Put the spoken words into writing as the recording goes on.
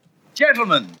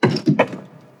Gentlemen,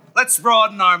 let's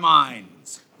broaden our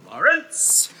minds.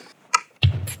 Lawrence?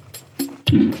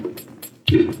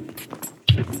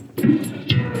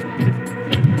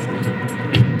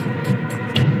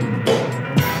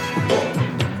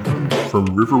 From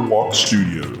Riverwalk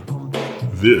Studio,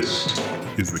 this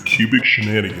is the Cubic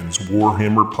Shenanigans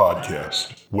Warhammer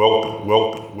Podcast.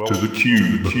 Welcome to the Cube.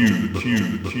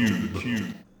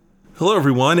 Hello,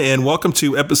 everyone, and welcome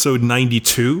to episode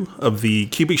 92 of the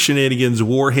Cubic Shenanigans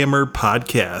Warhammer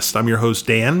Podcast. I'm your host,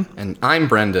 Dan. And I'm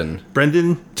Brendan.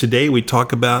 Brendan, today we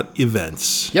talk about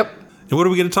events. Yep. And what are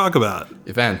we going to talk about?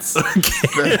 Events.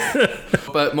 Okay.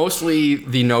 But mostly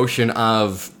the notion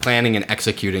of planning and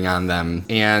executing on them.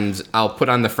 And I'll put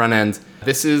on the front end,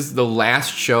 this is the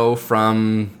last show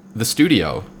from the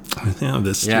studio. Yeah,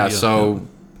 the studio. Yeah, so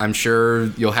I'm sure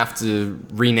you'll have to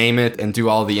rename it and do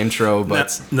all the intro,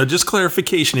 but... No, just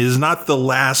clarification, it is not the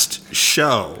last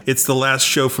show. It's the last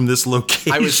show from this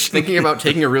location. I was thinking about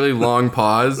taking a really long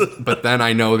pause, but then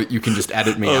I know that you can just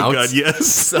edit me out. Oh, God,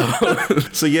 yes.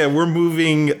 So yeah, we're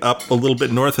moving up a little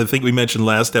bit north. I think we mentioned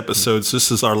last episode. So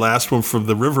this is our last one from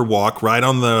the Riverwalk, right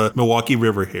on the Milwaukee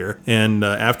River here. And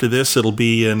after this, it'll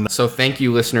be in... So thank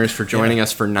you, listeners, for joining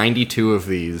us for 92 of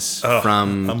these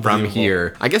from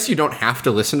here. I guess you don't have to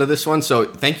listen to this one, so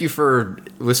thank you for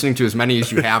listening to as many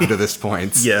as you have to this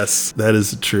point. Yes, that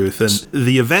is the truth. And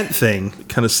the event thing,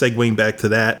 kind of segueing back to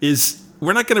that, is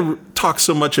we're not going to talk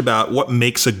so much about what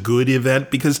makes a good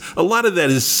event, because a lot of that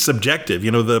is subjective.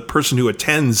 You know, the person who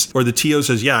attends, or the TO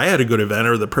says, yeah, I had a good event,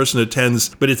 or the person who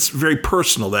attends, but it's very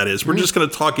personal, that is. We're just going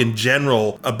to talk in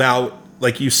general about,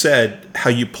 like you said,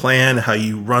 how you plan, how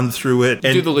you run through it.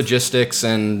 And do the logistics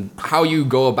and how you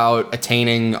go about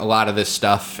attaining a lot of this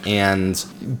stuff and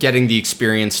getting the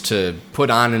experience to put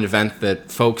on an event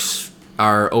that folks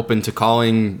are open to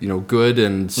calling, good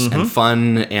and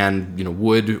fun and,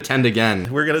 would attend again.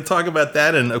 We're going to talk about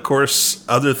that and, of course,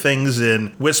 other things in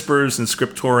Whispers and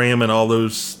Scriptorium and all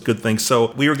those good things.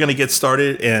 So we are going to get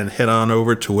started and head on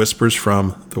over to Whispers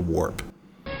from the Warp.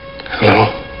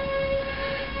 Hello.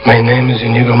 My name is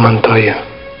Inigo Montoya.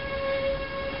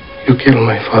 You killed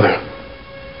my father.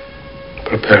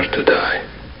 Prepare to die.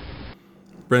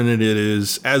 Brendan, it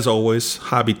is, as always,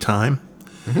 hobby time.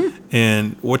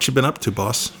 And what you been up to,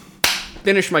 boss?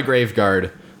 Finish my grave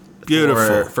guard.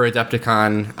 Beautiful. For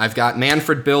Adepticon. I've got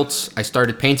Manfred built. I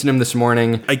started painting him this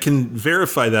morning. I can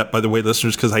verify that, by the way,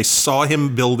 listeners, because I saw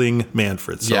him building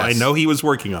Manfred. So yes. I know he was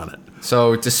working on it.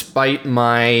 So despite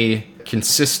my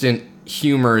consistent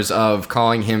humors of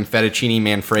calling him Fettuccine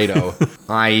Manfredo,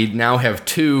 I now have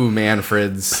two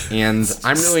Manfreds, and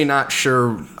I'm really not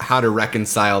sure how to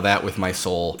reconcile that with my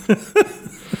soul.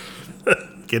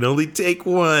 Can only take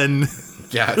one.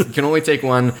 Yeah, you can only take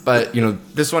one, but,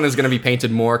 this one is going to be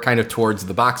painted more kind of towards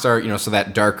the box art, so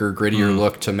that darker, grittier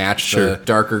look to match the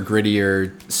darker,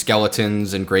 grittier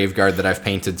skeletons and graveguard that I've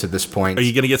painted to this point. Are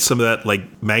you going to get some of that,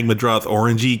 like, Magmadroth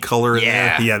orangey color in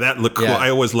there? Yeah, that looked cool. Yeah. I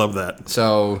always love that.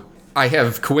 So I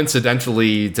have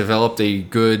coincidentally developed a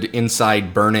good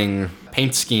inside burning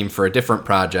paint scheme for a different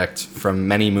project from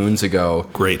many moons ago.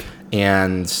 Great.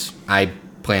 And I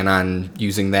plan on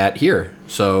using that here.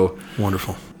 So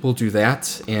wonderful. We'll do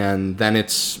that, and then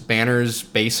it's banners,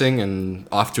 basing, and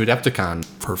off to Adepticon.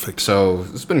 Perfect. So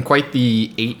it's been quite the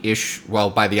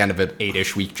by the end of it,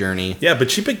 8-ish week journey. Yeah,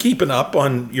 but you've been keeping up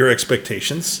on your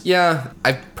expectations. Yeah,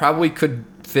 I probably could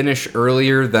finish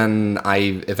earlier than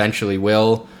I eventually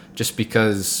will, just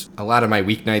because a lot of my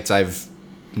weeknights I've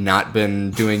not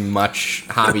been doing much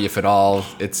hobby, if at all.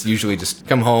 It's usually just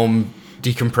come home,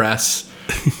 decompress,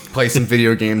 play some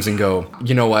video games, and go,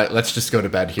 you know what, let's just go to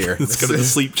bed here. Let's go to the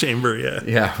sleep chamber, yeah.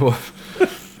 Yeah, well,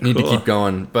 need to keep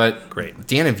going. But great.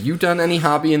 Dan, have you done any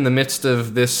hobby in the midst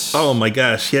of this? Oh my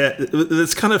gosh, yeah.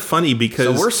 It's kind of funny because...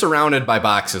 So we're surrounded by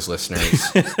boxes, listeners.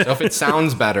 So if it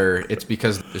sounds better, it's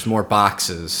because there's more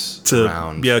boxes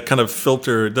around. Yeah, kind of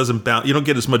filter. It doesn't bounce. You don't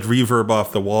get as much reverb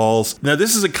off the walls. Now,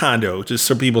 this is a condo, just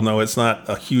so people know. It's not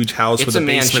a huge house with a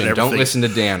basement and everything. Don't listen to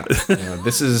Dan.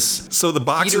 This is... So the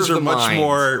boxes are much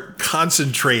more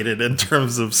concentrated in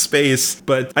terms of space.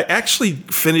 But I actually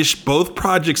finished both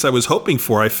projects I was hoping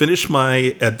for. I finished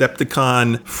my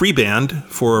Adepticon free band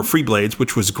for Free Blades,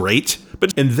 which was great.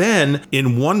 And then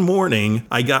in one morning,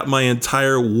 I got my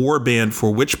entire war band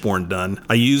for Witchborn done.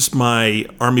 I used my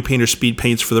Army Painter speed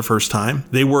paints for the first time.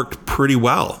 They worked pretty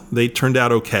well. They turned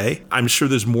out okay. I'm sure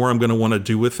there's more I'm going to want to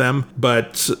do with them,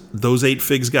 but those 8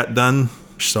 figs got done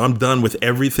So I'm done with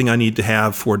everything I need to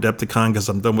have for Adepticon because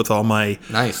I'm done with all my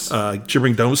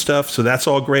Gibbering Dome stuff. So that's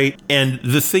all great. And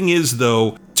the thing is,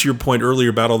 though, to your point earlier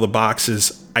about all the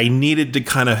boxes, I needed to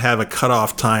kind of have a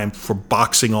cutoff time for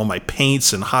boxing all my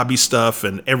paints and hobby stuff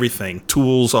and everything,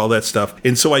 tools, all that stuff.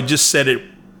 And so I just set it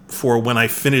for when I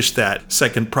finish that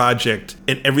second project,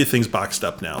 and everything's boxed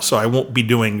up now. So I won't be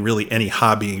doing really any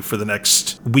hobbying for the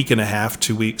next week and a half,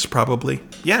 2 weeks probably.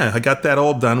 Yeah, I got that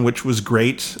all done, which was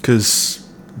great because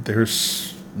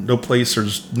there's no place,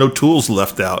 there's no tools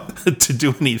left out to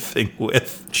do anything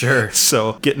with. Sure.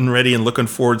 So getting ready and looking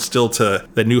forward still to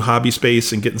that new hobby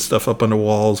space and getting stuff up on the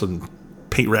walls and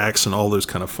paint racks and all those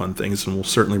kind of fun things. And we'll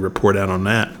certainly report out on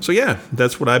that. So yeah,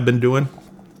 that's what I've been doing.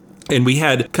 And we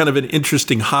had kind of an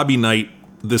interesting hobby night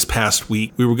this past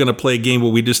week. We were going to play a game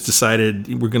where we just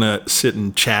decided we're going to sit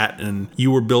and chat, and you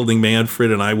were building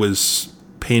Manfred and I was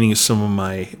painting some of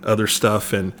my other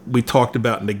stuff, and we talked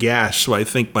about Nagash. So I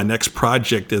think my next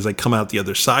project, as I come out the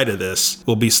other side of this,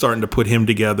 will be starting to put him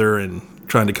together and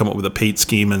trying to come up with a paint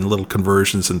scheme and little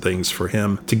conversions and things for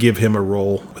him to give him a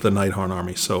role with a Nighthaunt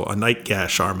army. So a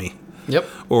Nightgash army. Yep.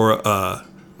 Or a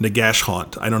Nagash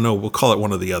Haunt. I don't know. We'll call it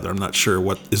one or the other. I'm not sure.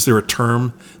 What is there a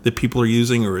term that people are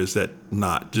using, or is that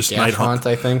not just Gash Haunt?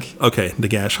 I think. Okay,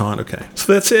 Nagash Haunt. Okay,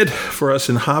 so that's it for us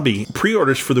in hobby.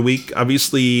 Pre-orders for the week.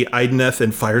 Obviously, Ideneth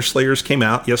and Fireslayers came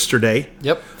out yesterday.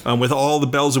 Yep. With all the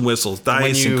bells and whistles,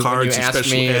 dice and cards and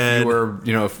special ed. If you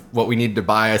were, if what we needed to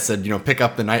buy, I said, pick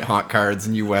up the Nighthaunt cards,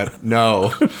 and you went,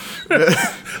 no.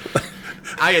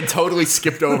 I had totally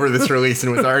skipped over this release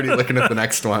and was already looking at the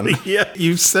next one. Yeah,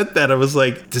 you said that. I was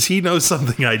like, does he know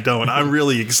something I don't? I'm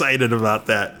really excited about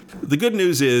that. The good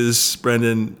news is,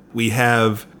 Brendan, we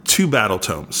have 2 battle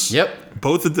tomes. Yep.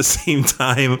 Both at the same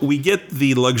time. We get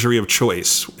the luxury of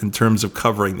choice in terms of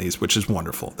covering these, which is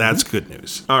wonderful. That's good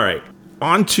news. All right.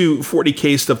 On to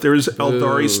 40K stuff. There's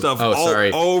Eldari stuff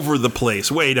all over the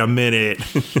place. Wait a minute.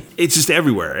 It's just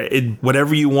everywhere.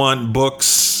 Whatever you want,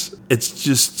 books. It's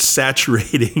just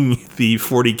saturating the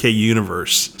 40K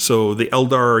universe. So the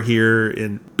Eldar are here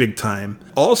in big time.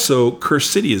 Also, Cursed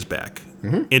City is back.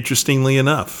 Mm-hmm. Interestingly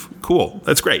enough. Cool.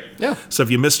 That's great. Yeah. So if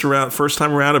you missed around first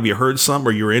time around, if you heard some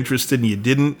or you were interested and you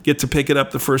didn't get to pick it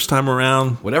up the first time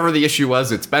around. Whatever the issue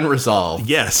was, it's been resolved.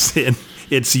 Yes. And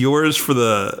it's yours for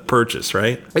the purchase,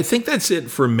 right? I think that's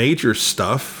it for major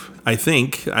stuff. I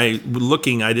think. I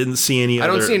didn't see any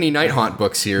other. I don't see any Nighthaunt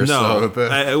books here. No,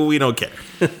 so we don't care.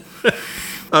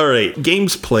 All right,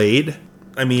 games played.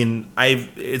 I mean,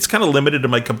 it's kind of limited to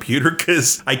my computer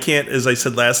because I can't, as I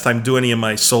said last time, do any of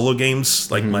my solo games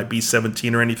like my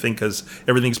B-17 or anything because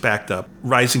everything's backed up.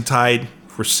 Rising Tide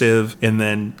for Civ, and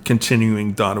then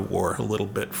continuing Dawn of War a little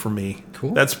bit for me.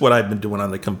 Cool. That's what I've been doing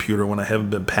on the computer when I haven't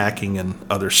been packing and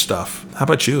other stuff. How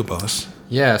about you, boss?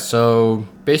 Yeah, so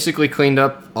basically cleaned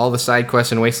up all the side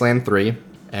quests in Wasteland 3.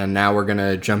 And now we're going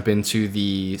to jump into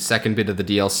the second bit of the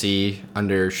DLC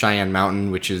under Cheyenne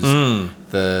Mountain, which is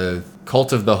the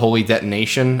Cult of the Holy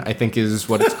Detonation, I think is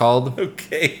what it's called.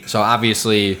 Okay. So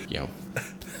obviously,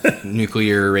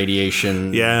 nuclear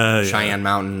radiation, Cheyenne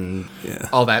Mountain,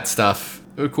 all that stuff.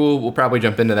 Cool. We'll probably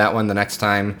jump into that one the next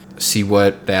time, see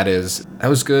what that is. That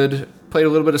was good. Played a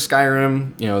little bit of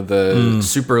Skyrim, the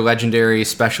super legendary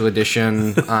special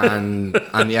edition on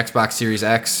the Xbox Series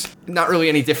X. Not really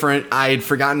any different. I'd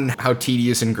forgotten how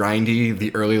tedious and grindy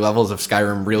the early levels of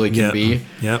Skyrim really can be.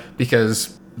 Yep.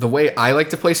 Because the way I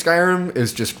like to play Skyrim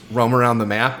is just roam around the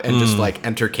map and just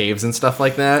enter caves and stuff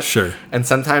like that. Sure. And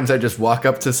sometimes I just walk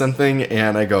up to something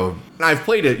and I go, I've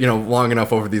played it, long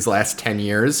enough over these last 10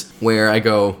 years where I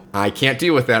go, I can't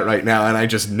deal with that right now. And I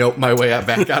just nope my way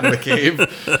back out of the cave.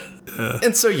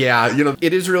 And so,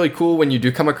 it is really cool when you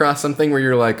do come across something where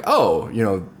you're like, oh,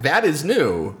 that is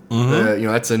new.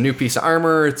 That's a new piece of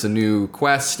armor. It's a new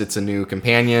quest. It's a new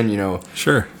companion,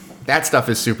 Sure. That stuff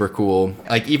is super cool.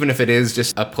 Like, even if it is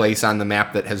just a place on the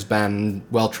map that has been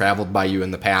well traveled by you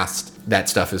in the past, that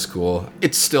stuff is cool.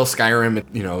 It's still Skyrim.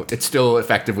 It's still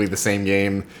effectively the same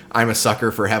game. I'm a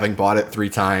sucker for having bought it 3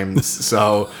 times.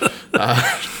 So,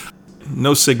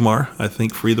 no Sigmar, I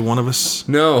think, for either one of us.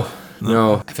 No.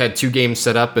 I've had 2 games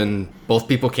set up and both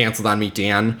people canceled on me,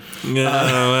 Dan. Yeah,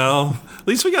 well, at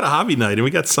least we got a hobby night and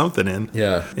we got something in.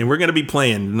 Yeah. And we're going to be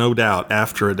playing, no doubt,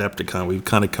 after Adepticon. We've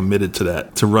kind of committed to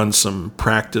that, to run some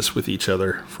practice with each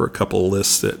other for a couple of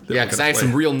lists that yeah, because I have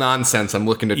some real nonsense I'm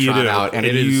looking to try out. And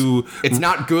it's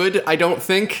not good, I don't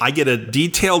think. I get a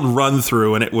detailed run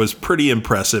through and it was pretty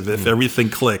impressive. If everything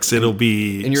clicks, it'll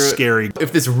be scary.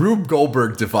 If this Rube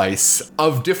Goldberg device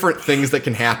of different things that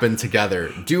can happen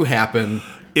together do happen,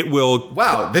 it will.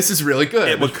 Wow, this is really good.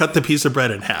 It will cut the piece of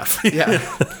bread in half. Yeah.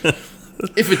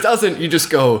 If it doesn't, you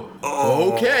just go,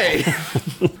 Okay.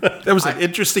 That was an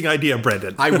interesting idea,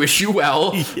 Brendan. I wish you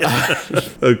well.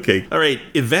 Okay. All right.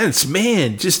 Events,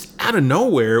 man, just out of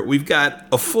nowhere, we've got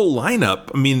a full lineup.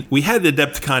 I mean, we had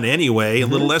Adepticon anyway, a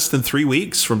little less than 3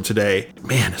 weeks from today.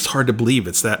 Man, it's hard to believe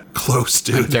it's that close,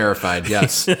 dude. I'm terrified,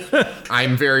 yes.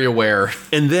 I'm very aware.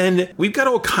 And then we've got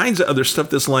all kinds of other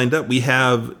stuff that's lined up. We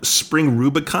have Spring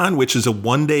Rubicon, which is a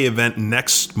one-day event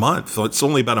next month. So it's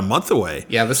only about a month away.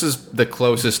 Yeah, this is the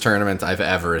closest tournament I've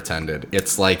ever attended.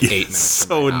 It's like 8 minutes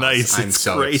So from my house. nice. I'm It's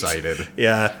so great. excited.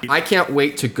 Yeah. I can't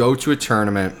wait to go to a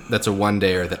tournament that's a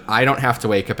one-dayer that I don't have to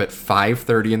wake up at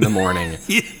 5:30 in the morning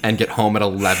and get home at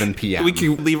 11 p.m. We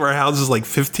can leave our houses like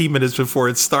 15 minutes before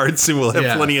it starts and we'll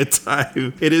have plenty of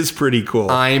time. It is pretty cool.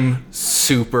 I'm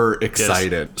super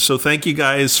excited. Yes. So thank you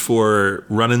guys for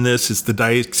running this. It's the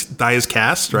Dias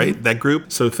Cast, right? That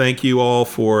group. So thank you all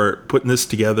for putting this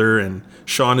together. And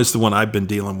Sean is the one I've been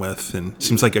dealing with and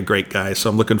seems like a great guy. So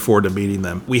I'm looking forward to meeting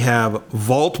them. We have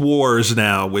Vault Wars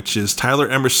now, which is Tyler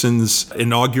Emerson's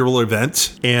inaugural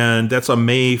event. And that's on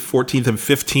May 14th and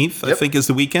 15th, I think is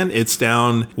the weekend. It's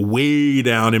way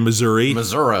down in Missouri.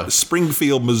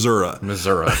 Springfield,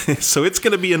 Missouri. So it's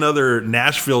going to be another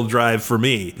Nashville drive for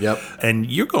me. Yep. And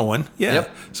you're going. Yeah.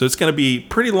 Yep. So it's going to be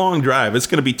pretty long drive. It's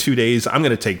going to be 2 days. I'm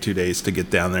going to take 2 days to get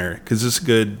down there because it's a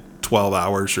good 12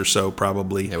 hours or so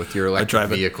probably. Yeah, with your electric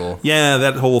vehicle. Yeah,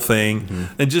 that whole thing.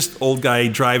 And just old guy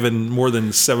driving more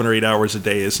than 7 or 8 hours a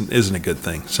day isn't a good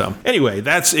thing. So anyway,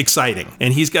 that's exciting.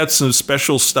 And he's got some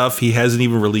special stuff he hasn't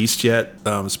even released yet,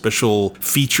 special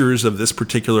features of this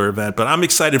particular event. But I'm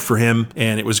excited for him,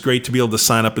 and it was great to be able to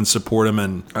sign up and support him,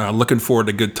 and looking forward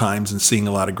to good times and seeing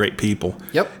a lot of great people.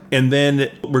 Yep. And then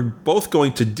we're both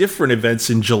going to different events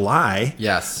in July.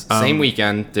 Yes. Same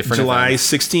weekend, different July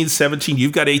events. 16th, 17th.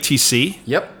 You've got ATC.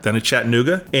 Yep. Down in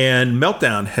Chattanooga. And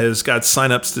Meltdown has got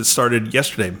signups that started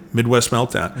yesterday, Midwest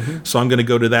Meltdown. So I'm going to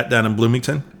go to that down in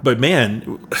Bloomington. But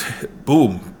man,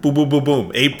 boom, boom, boom, boom,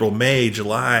 boom. April, May,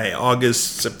 July,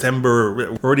 August, September.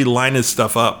 We're already lining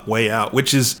stuff up way out,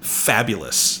 which is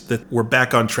fabulous that we're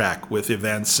back on track with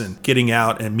events and getting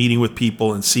out and meeting with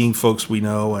people and seeing folks we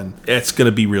know. And it's going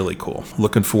to be really cool.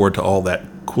 Looking forward to all that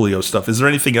coolio stuff. Is there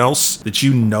anything else that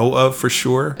you know of for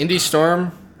sure? Indie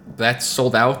Storm, that's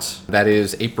sold out. That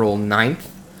is April 9th.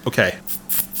 Okay.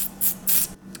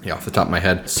 Yeah, off the top of my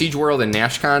head. Siege World and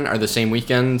NashCon are the same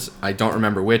weekends. I don't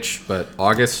remember which, but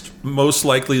August. Most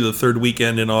likely the third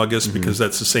weekend in August because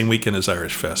that's the same weekend as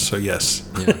Irish Fest. So yes.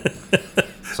 Yeah.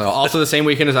 So also the same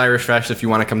weekend as Irish Fest if you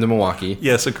want to come to Milwaukee.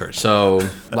 Yes, of course. So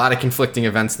a lot of conflicting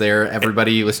events there.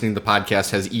 Everybody listening to the podcast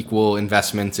has equal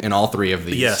investment in all three of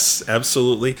these. Yes,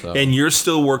 absolutely. So. And you're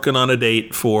still working on a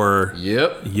date for...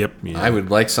 Yep. Yep. Yeah. I would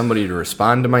like somebody to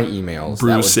respond to my emails.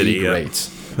 Brew that would City, be great.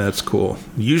 That's cool.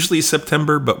 Usually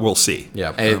September, but we'll see.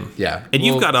 Yeah. Yeah. And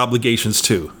you've got obligations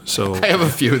too. So I have a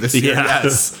few this year,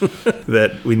 yes.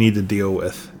 that we need to deal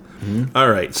with. All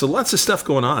right. So lots of stuff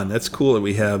going on. That's cool that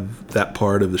we have that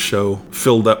part of the show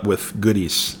filled up with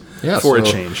goodies. Yeah, for a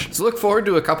change. So look forward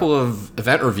to a couple of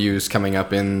event reviews coming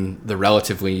up in the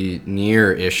relatively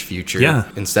near-ish future. Yeah.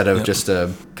 Instead of just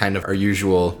a kind of our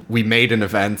usual, we made an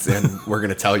event and we're going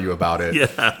to tell you about it.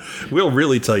 Yeah, we'll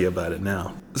really tell you about it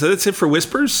now. So that's it for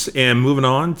Whispers, and moving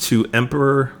on to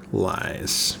Emperor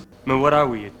Lies. Man, what are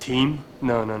we, a team?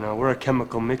 No. We're a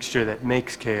chemical mixture that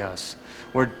makes chaos.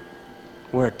 We're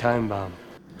a time bomb.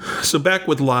 So back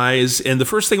with Lies, and the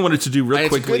first thing I wanted to do real And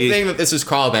quickly... It's a good thing that this is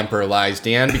called Emperor Lies,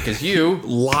 Dan, because you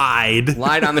lied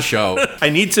on the show. I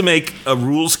need to make a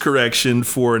rules correction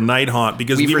for Night Haunt,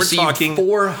 because We've we were received talking...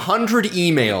 400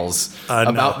 emails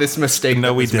about this mistake No,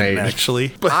 that we was didn't, made. actually.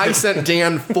 But I sent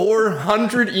Dan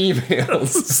 400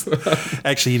 emails.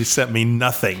 Actually, he sent me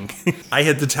nothing. I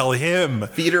had to tell him.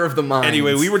 Theater of the mind.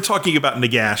 Anyway, we were talking about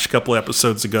Nagash a couple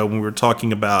episodes ago when we were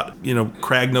talking about,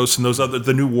 Kragnos and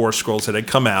the new War Scrolls that had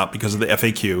come out because of the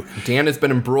FAQ. Dan has been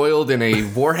embroiled in a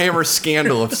Warhammer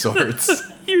scandal of sorts.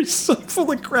 You're so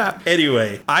full of crap.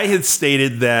 Anyway, I had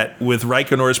stated that with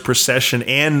Reichenor's Procession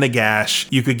and Nagash,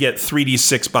 you could get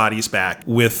 3d6 bodies back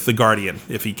with the Guardian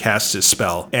if he casts his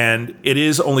spell. And it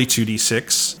is only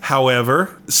 2d6.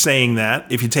 However, saying that,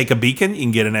 if you take a beacon, you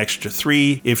can get an extra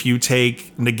 3. If you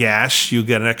take Nagash, you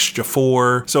get an extra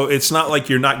 4. So it's not like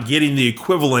you're not getting the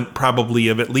equivalent probably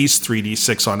of at least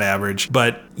 3d6 on average,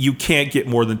 but you can't get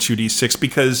more than 2d6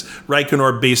 because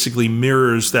Reikenor basically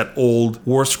mirrors that old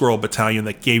War Scroll battalion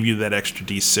that gave you that extra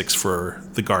d6 for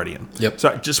the Guardian. Yep. So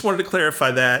I just wanted to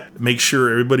clarify that, make sure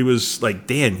everybody was like,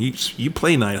 Dan, you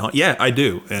play Night Haunt. Yeah, I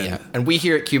do. And we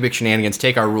here at Cubic Shenanigans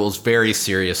take our rules very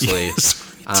seriously.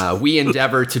 Yes, we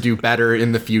endeavor to do better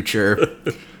in the future.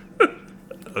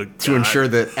 to ensure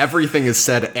that everything is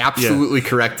said absolutely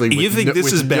correctly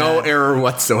with no error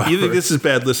whatsoever. You think this is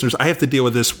bad, listeners? I have to deal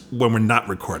with this when we're not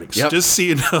recording. So just so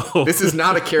you know. This is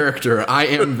not a character. I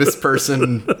am this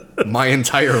person my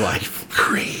entire life.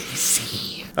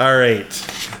 Crazy. All right.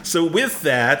 So with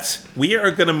that, we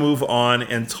are going to move on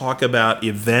and talk about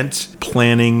event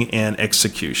planning and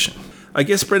execution. I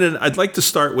guess, Brendan, I'd like to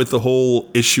start with the whole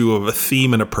issue of a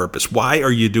theme and a purpose. Why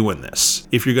are you doing this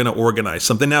if you're going to organize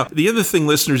something? Now, the other thing,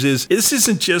 listeners, is this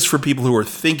isn't just for people who are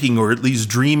thinking or at least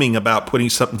dreaming about putting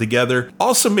something together.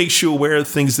 Also makes you aware of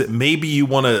things that maybe you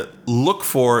want to look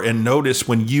for and notice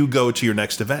when you go to your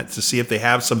next event to see if they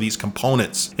have some of these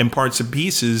components and parts and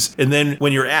pieces. And then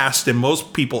when you're asked, and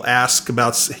most people ask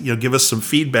about, give us some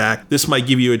feedback, this might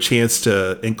give you a chance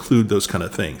to include those kind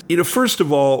of things. First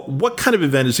of all, what kind of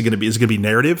event is it going to be? Is it going to be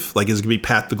narrative? Like, is it going to be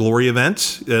Path to Glory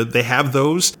event? They have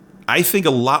those. I think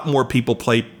a lot more people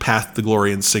play Path to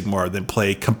Glory in Sigmar than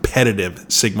play competitive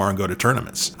Sigmar and go to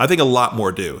tournaments. I think a lot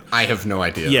more do. I have no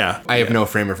idea. Yeah. I have no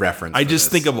frame of reference. I just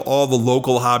think of all the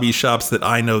local hobby shops that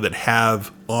I know that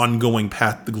have ongoing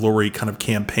Path to Glory kind of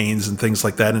campaigns and things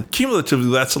like that. And cumulatively,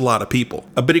 that's a lot of people.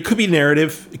 But it could be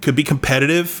narrative. It could be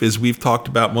competitive. As we've talked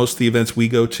about, most of the events we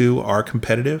go to are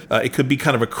competitive. It could be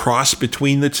kind of a cross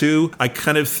between the two. I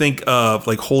kind of think of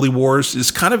like Holy Wars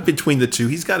is kind of between the two.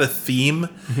 He's got a theme,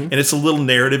 and it's a little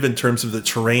narrative in terms of the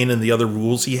terrain and the other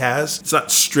rules he has. It's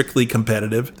not strictly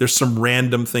competitive. There's some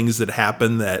random things that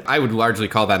happen that... I would largely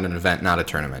call that an event, not a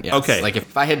tournament. Yes. Okay. Like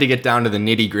if I had to get down to the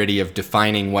nitty-gritty of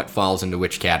defining what falls into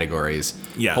which categories,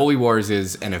 Holy Wars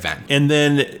is an event. And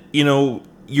then,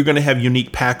 you're going to have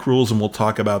unique pack rules, and we'll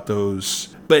talk about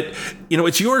those. But,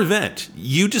 it's your event.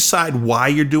 You decide why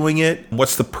you're doing it,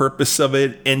 what's the purpose of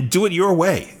it, and do it your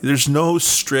way. There's no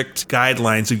strict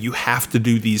guidelines of you have to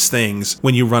do these things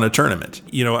when you run a tournament.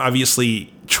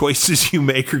 Obviously, choices you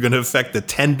make are going to affect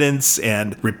attendance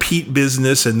and repeat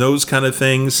business and those kind of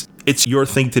things. It's your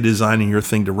thing to design and your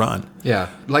thing to run. Yeah.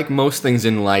 Like most things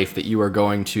in life that you are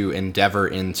going to endeavor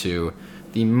into,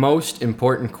 the most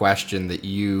important question that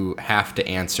you have to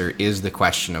answer is the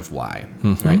question of why,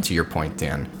 right? To your point,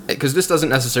 Dan. Because this doesn't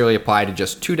necessarily apply to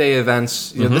just 2-day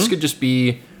events. This could just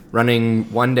be running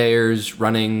one-dayers,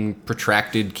 running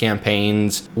protracted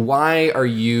campaigns. Why are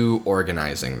you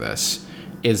organizing this?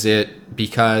 Is it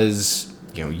because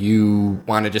you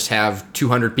want to just have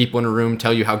 200 people in a room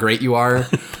tell you how great you are?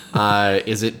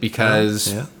 Is it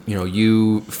because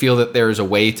you feel that there is a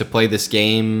way to play this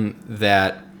game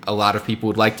that a lot of people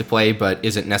would like to play, but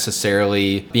isn't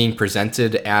necessarily being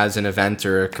presented as an event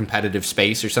or a competitive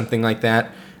space or something like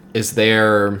that? Is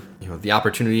there the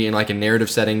opportunity in like a narrative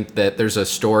setting that there's a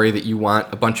story that you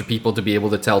want a bunch of people to be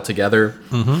able to tell together?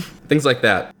 Things like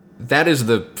that. That is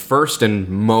the first and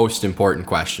most important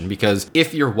question, because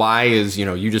if your why is,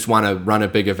 you just want to run a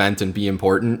big event and be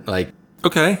important, like,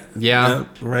 okay. Yeah.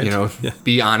 Right.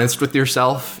 Be honest with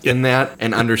yourself in that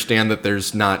and understand that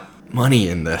there's not money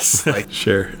in this. Like,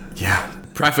 sure. Yeah.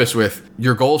 Preface with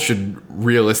your goal should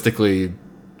realistically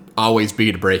always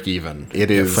be to break even. It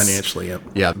is financially. Yep.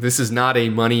 Yeah. This is not a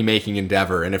money-making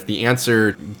endeavor. And if the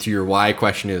answer to your why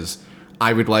question is,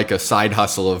 I would like a side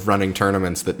hustle of running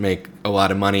tournaments that make a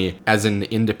lot of money as an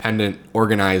independent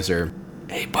organizer,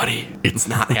 hey, buddy, it's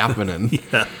not happening.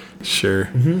 Yeah, sure.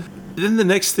 Then the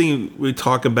next thing we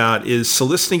talk about is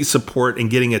soliciting support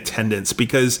and getting attendance,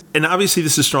 because, and obviously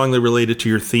this is strongly related to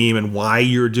your theme and why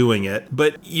you're doing it,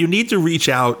 but you need to reach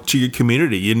out to your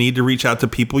community. You need to reach out to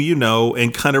people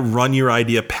and kind of run your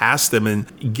idea past them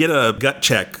and get a gut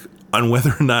check on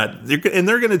whether or not they're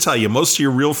going to tell you. Most of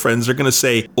your real friends are going to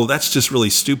say, well, that's just really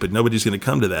stupid. Nobody's going to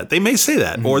come to that. They may say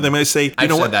that, or they may say, I've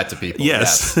said that to people.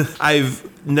 Yes. I've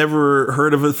never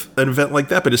heard of an event like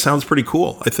that, but it sounds pretty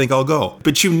cool. I think I'll go.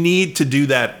 But you need to do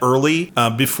that early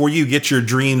before you get your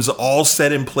dreams all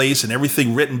set in place and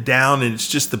everything written down, and it's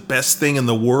just the best thing in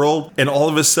the world. And all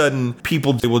of a sudden,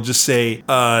 people will just say,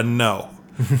 no.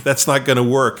 That's not going to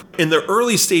work. In the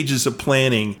early stages of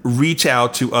planning, reach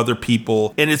out to other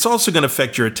people. And it's also going to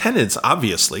affect your attendance,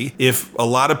 obviously. If a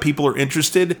lot of people are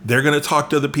interested, they're going to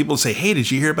talk to other people and say, hey, did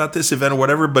you hear about this event or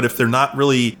whatever? But if they're not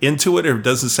really into it, or it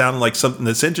doesn't sound like something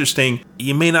that's interesting,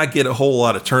 you may not get a whole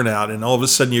lot of turnout. And all of a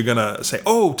sudden you're going to say,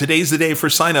 oh, today's the day for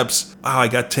signups. Wow, I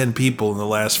got 10 people in the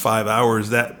last 5 hours.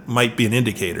 That might be an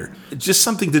indicator. Just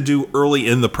something to do early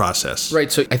in the process.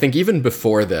 Right. So I think even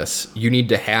before this, you need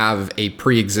to have a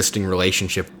pre-existing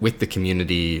relationship with the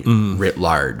community writ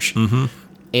large.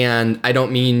 And I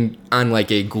don't mean on like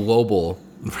a global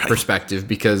perspective,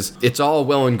 because it's all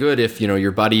well and good if,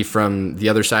 your buddy from the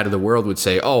other side of the world would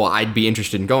say, oh, I'd be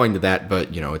interested in going to that, but,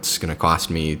 it's going to cost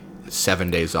me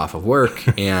 7 days off of work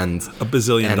and $1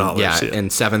 bazillion. Yeah, and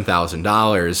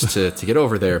 $7,000 to get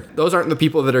over there. Those aren't the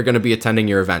people that are going to be attending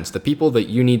your events. The people that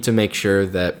you need to make sure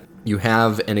that you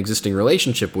have an existing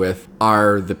relationship with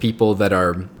are the people that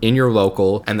are in your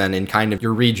local and then in kind of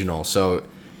your regional. So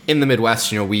in the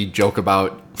Midwest, we joke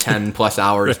about 10 plus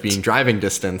hours being driving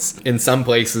distance. In some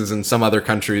places, in some other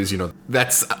countries,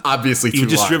 that's obviously too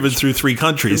large. You've just driven through 3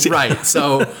 countries. Right.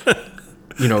 So,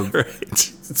 Right.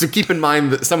 So keep in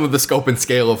mind that some of the scope and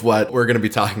scale of what we're going to be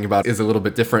talking about is a little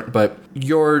bit different, but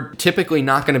you're typically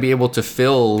not going to be able to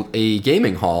fill a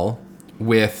gaming hall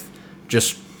with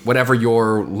just whatever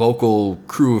your local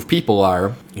crew of people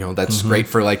are. That's great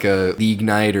for like a league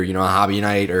night or, a hobby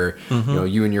night or,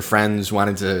 you and your friends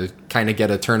wanted to kind of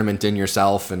get a tournament in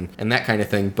yourself and that kind of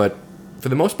thing. But for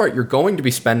the most part, you're going to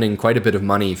be spending quite a bit of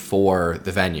money for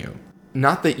the venue.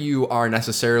 Not that you are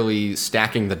necessarily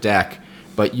stacking the deck,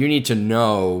 but you need to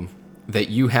know that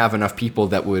you have enough people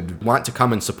that would want to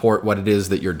come and support what it is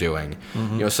that you're doing.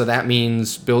 So that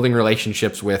means building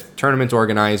relationships with tournament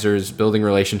organizers, building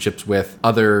relationships with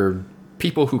other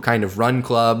people who kind of run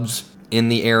clubs in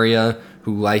the area,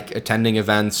 who like attending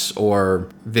events, or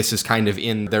this is kind of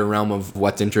in their realm of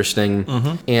what's interesting.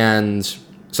 And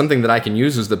something that I can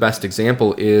use as the best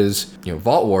example is,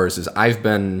 Vault Wars is I've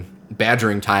been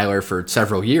badgering Tyler for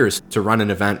several years to run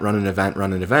an event.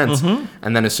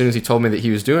 And then as soon as he told me that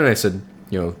he was doing it, I said,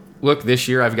 look, this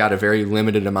year I've got a very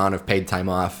limited amount of paid time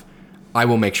off. I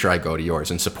will make sure I go to yours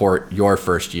and support your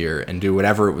first year and do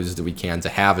whatever it was that we can to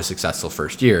have a successful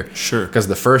first year. Sure. Because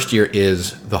the first year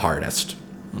is the hardest.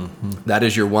 That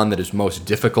is your one that is most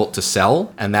difficult to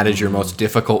sell, and that is your most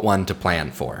difficult one to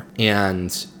plan for.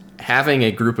 And having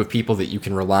a group of people that you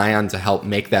can rely on to help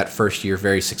make that first year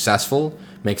very successful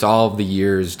makes all of the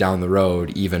years down the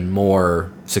road even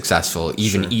more successful,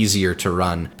 even easier to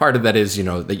run. Part of that is,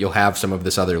 that you'll have some of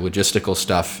this other logistical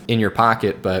stuff in your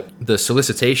pocket, but the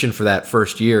solicitation for that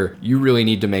first year, you really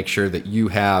need to make sure that you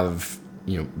have,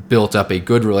 built up a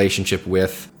good relationship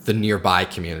with the nearby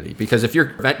community. Because if your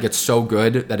event gets so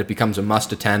good that it becomes a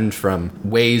must attend from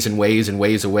ways and ways and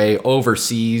ways away,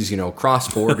 overseas,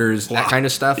 cross borders, that kind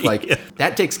of stuff,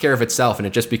 that takes care of itself, and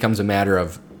it just becomes a matter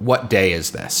of what day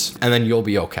is this, and then you'll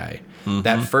be okay.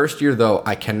 That first year, though,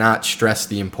 I cannot stress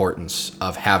the importance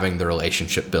of having the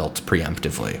relationship built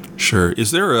preemptively. Sure.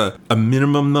 Is there a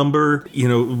minimum number?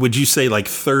 Would you say like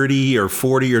 30 or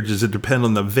 40, or does it depend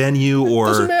on the venue? Or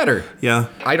doesn't matter. Yeah.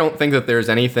 I don't think that there's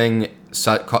anything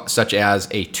such as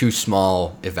a too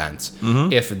small event.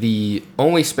 If the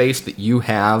only space that you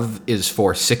have is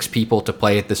for 6 people to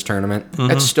play at this tournament,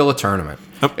 it's still a tournament.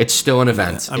 It's still an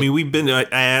event. I mean, I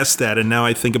asked that, and now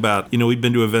I think about, we've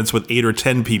been to events with 8 or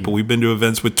 10 people. We've been to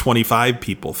events with 25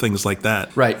 people, things like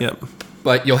that. Right. Yep.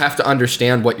 But you'll have to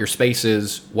understand what your space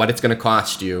is, what it's going to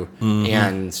cost you,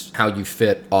 and how you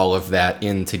fit all of that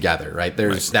in together, right?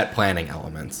 There's that planning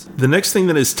element. The next thing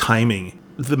then is timing.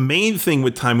 The main thing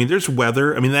with timing, there's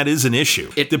weather. I mean, that is an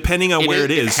issue. Depending on where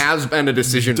it is. It has been a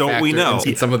decision don't factor we know?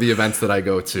 in some of the events that I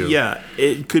go to. Yeah,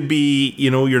 it could be,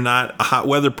 you're not a hot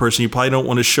weather person. You probably don't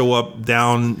want to show up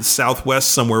down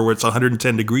southwest somewhere where it's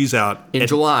 110 degrees out. In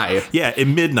July. Yeah, at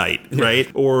midnight, right?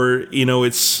 Or,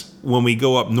 it's when we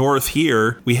go up north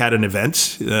here, we had an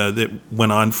event that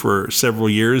went on for several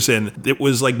years, and it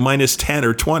was like minus 10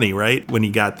 or 20, right, when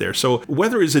you got there. So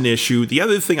weather is an issue. The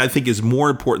other thing I think is more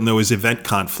important, though, is event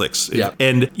conflicts. Yeah.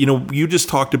 And, you just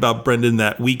talked about, Brendan,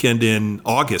 that weekend in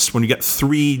August when you got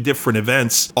 3 different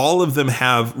events. All of them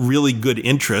have really good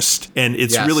interest, and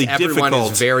it's really difficult.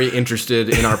 Everyone is very interested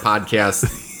in our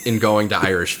podcast in going to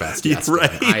Irish Fest. Yes,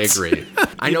 right. I agree.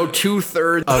 I know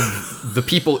 2/3 of the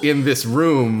people in this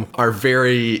room are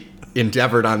very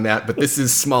endeavored on that, but this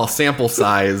is small sample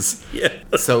size.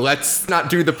 So let's not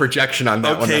do the projection on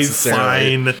that one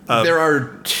necessarily. Fine. There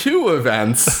are 2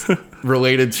 events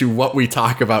related to what we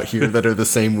talk about here that are the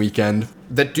same weekend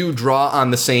that do draw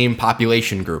on the same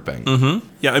population grouping.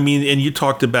 Yeah, I mean, and you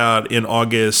talked about in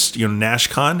August,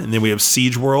 NashCon, and then we have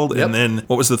Siege World, and then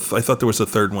what was I thought there was a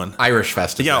third one. Irish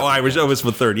Fest. Irish. Oh, it was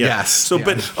the third. Yeah. Yes. So,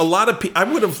 but a lot of people, I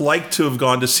would have liked to have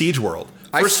gone to Siege World.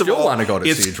 First I still of all, want to go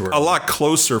to Siege World. It's a lot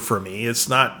closer for me. It's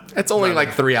not. It's only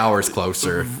like 3 hours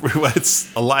closer.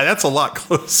 It's a lot. That's a lot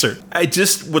closer. I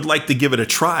just would like to give it a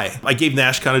try. I gave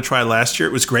NashCon a try last year.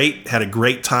 It was great. Had a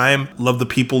great time. Loved the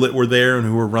people that were there and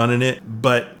who were running it.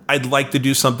 But I'd like to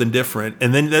do something different.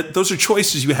 And then those are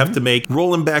choices you have to make.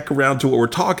 Rolling back around to what we're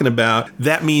talking about,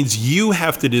 that means you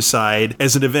have to decide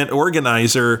as an event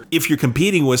organizer if you're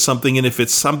competing with something, and if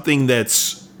it's something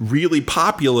that's really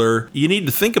popular, you need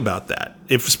to think about that.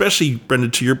 If, especially,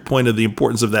 Brendan, to your point of the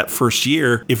importance of that first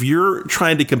year, if you're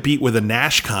trying to compete with a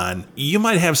NashCon, you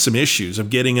might have some issues of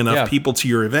getting enough people to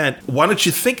your event. Why don't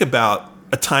you think about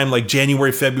a time like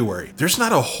January, February? There's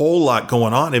not a whole lot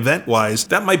going on event-wise.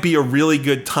 That might be a really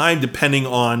good time, depending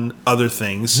on other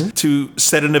things, to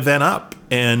set an event up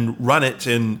and run it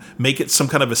and make it some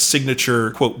kind of a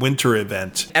signature, quote, winter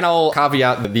event. And I'll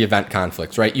caveat the event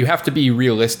conflicts, right? You have to be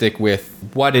realistic with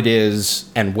what it is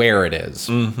and where it is.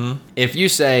 If you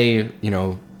say,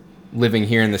 living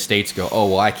here in the States, go, oh,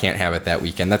 well, I can't have it that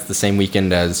weekend. That's the same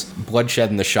weekend as Bloodshed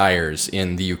in the Shires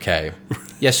in the UK.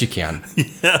 Yes, you can.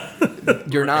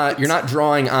 You're not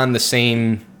drawing on the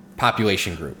same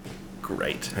population group.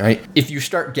 Great. Right? If you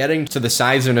start getting to the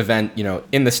size of an event,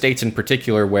 in the States in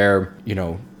particular, where,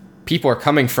 people are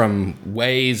coming from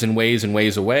ways and ways and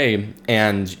ways away,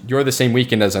 and you're the same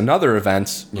weekend as another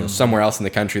event, somewhere else in the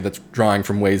country that's drawing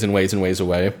from ways and ways and ways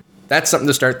away, that's something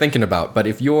to start thinking about. But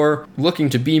if you're looking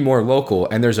to be more local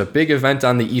and there's a big event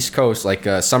on the East Coast, like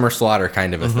a Summer Slaughter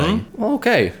kind of a thing, well,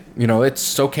 okay.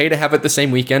 It's okay to have it the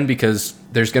same weekend because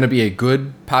there's going to be a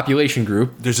good population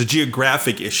group. There's a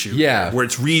geographic issue. Yeah. Where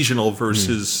it's regional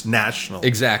versus national.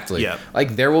 Exactly. Yeah.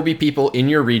 Like, there will be people in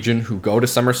your region who go to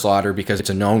Summer Slaughter because it's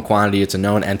a known quantity, it's a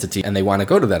known entity, and they want to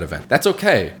go to that event. That's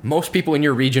okay. Most people in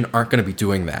your region aren't going to be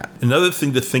doing that. Another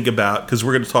thing to think about, because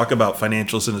we're going to talk about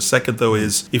financials in a second, though,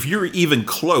 is if you're even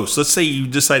close, let's say you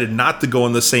decided not to go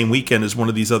on the same weekend as one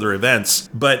of these other events,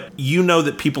 but you know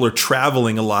that people are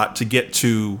traveling a lot to get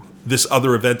to this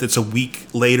other event that's a week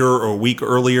later or a week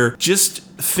earlier. Just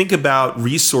think about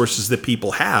resources that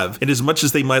people have. And as much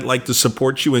as they might like to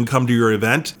support you and come to your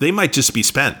event, they might just be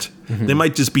spent. They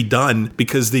might just be done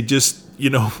because they just,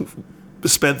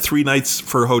 spent 3 nights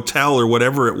for a hotel or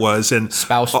whatever it was, and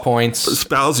spouse points. You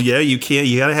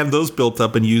got to have those built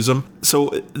up and use them. So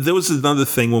there was another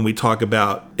thing when we talk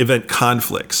about event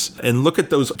conflicts, and look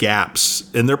at those gaps,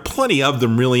 and there are plenty of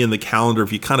them really in the calendar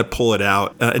if you kind of pull it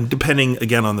out, and depending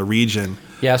again on the region.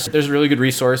 Yes, there's a really good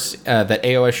resource that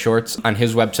AOS Shorts on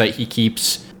his website. He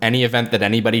keeps any event that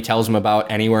anybody tells him about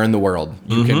anywhere in the world.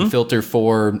 You can filter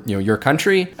for your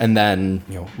country and then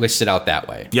list it out that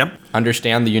way. Yep.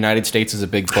 Understand the United States is a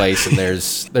big place and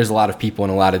there's a lot of people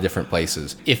in a lot of different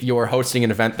places. If you're hosting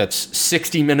an event that's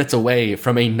 60 minutes away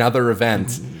from another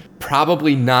event,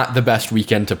 probably not the best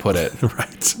weekend to put it.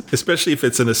 Right. Especially if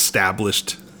it's an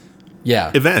established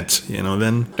event,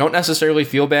 then don't necessarily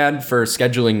feel bad for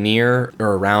scheduling near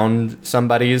or around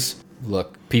somebody's.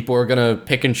 Look, people are going to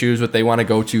pick and choose what they want to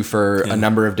go to for a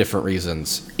number of different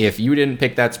reasons. If you didn't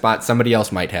pick that spot, somebody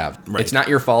else might have. Right. It's not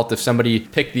your fault if somebody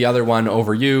picked the other one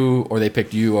over you or they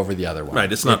picked you over the other one.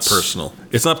 Right, it's not personal.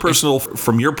 It's not personal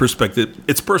from your perspective.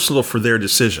 It's personal for their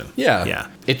decision. Yeah.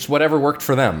 It's whatever worked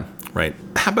for them. Right.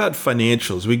 How about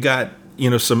financials? We got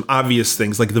some obvious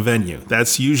things like the venue.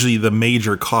 That's usually the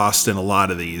major cost in a lot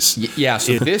of these.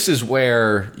 So this is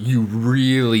where you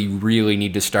really, really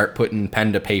need to start putting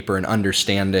pen to paper and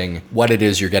understanding what it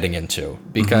is you're getting into.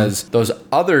 Because those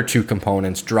other two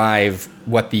components drive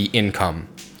what the income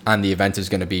on the event is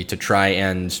going to be to try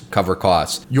and cover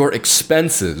costs. Your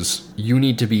expenses, you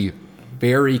need to be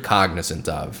very cognizant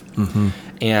of.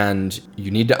 And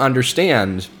you need to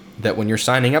understand that when you're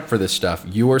signing up for this stuff,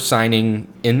 you are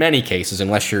signing, in many cases,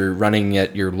 unless you're running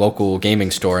at your local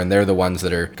gaming store and they're the ones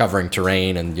that are covering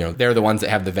terrain and they're the ones that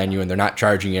have the venue and they're not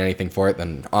charging you anything for it,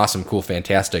 then awesome, cool,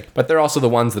 fantastic. But they're also the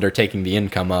ones that are taking the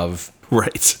income of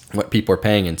what people are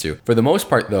paying into. For the most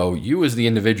part, though, you as the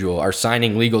individual are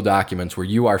signing legal documents where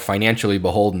you are financially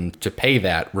beholden to pay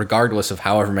that regardless of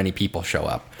however many people show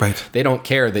up. Right. They don't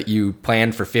care that you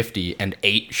planned for 50 and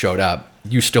 8 showed up.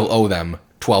 You still owe them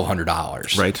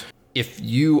 $1,200. Right. If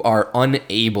you are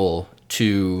unable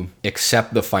to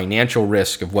accept the financial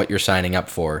risk of what you're signing up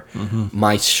for,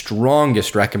 my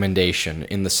strongest recommendation,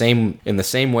 in the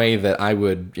same way that I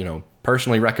would,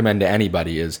 personally recommend to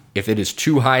anybody, is if it is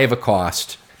too high of a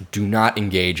cost, do not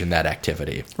engage in that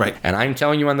activity. Right. And I'm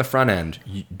telling you on the front end,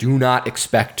 you do not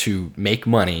expect to make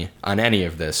money on any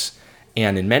of this.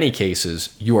 And in many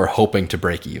cases, you are hoping to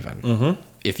break even.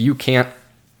 If you can't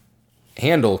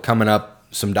handle coming up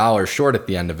some dollars short at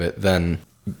the end of it, then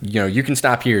you can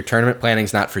stop here. Tournament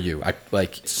planning's not for you.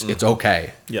 It's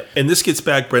okay. Yeah. And this gets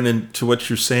back, Brendan, to what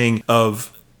you're saying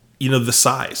of the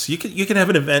size. You can have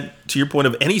an event, to your point,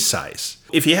 of any size.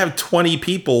 If you have 20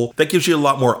 people, that gives you a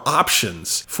lot more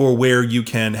options for where you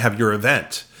can have your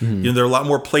event. There are a lot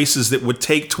more places that would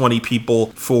take 20 people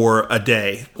for a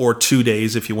day or 2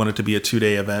 days if you want it to be a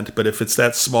 2-day event. But if it's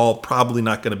that small, probably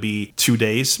not going to be 2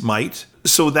 days, might.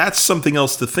 So that's something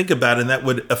else to think about, and that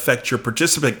would affect your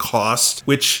participant cost,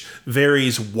 which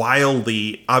varies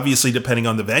wildly, obviously, depending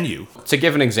on the venue. To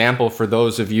give an example for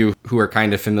those of you who are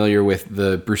kind of familiar with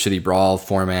the Brew City Brawl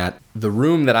format, the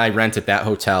room that I rent at that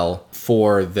hotel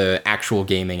for the actual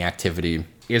gaming activity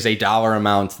is a dollar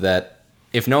amount that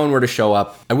if no one were to show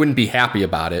up, I wouldn't be happy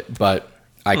about it, but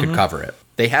I could cover it.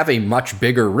 They have a much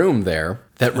bigger room there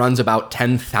that runs about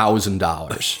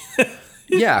 $10,000.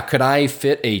 Yeah, could I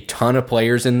fit a ton of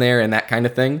players in there and that kind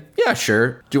of thing? Yeah,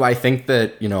 sure. Do I think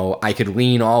that, I could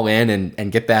lean all in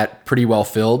and get that pretty well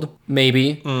filled?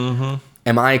 Maybe. Am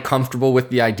I comfortable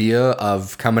with the idea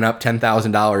of coming up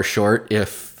 $10,000 short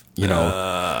if,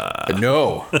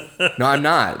 No, I'm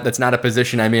not. That's not a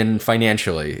position I'm in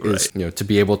financially, is, to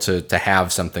be able to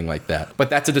have something like that. But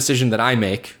that's a decision that I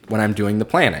make when I'm doing the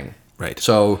planning. Right.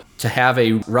 So to have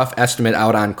a rough estimate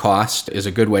out on cost is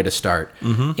a good way to start.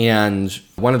 And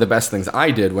one of the best things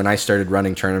I did when I started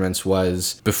running tournaments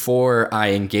was, before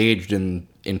I engaged in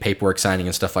paperwork signing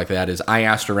and stuff like that, is I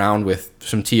asked around with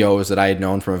some TOs that I had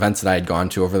known from events that I had gone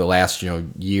to over the last, year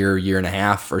and a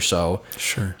half or so.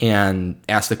 Sure. And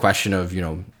asked the question of,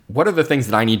 what are the things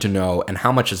that I need to know and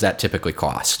how much does that typically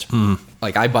cost?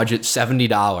 Like, I budget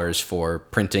 $70 for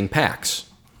printing packs.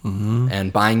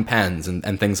 And buying pens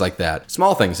and things like that.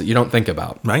 Small things that you don't think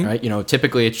about. Right?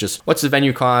 Typically it's just, what's the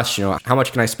venue cost? How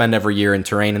much can I spend every year in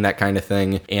terrain and that kind of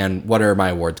thing? And what are my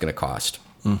awards going to cost?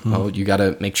 Well, you got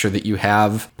to make sure that you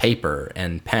have paper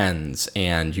and pens,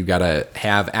 and you got to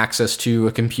have access to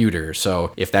a computer.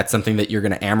 So if that's something that you're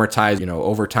going to amortize,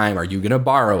 over time, are you going to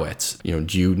borrow it?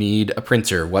 Do you need a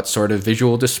printer? What sort of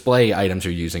visual display items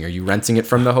are you using? Are you renting it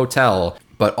from the hotel?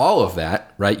 But all of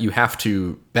that, right, you have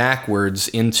to backwards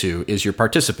into is your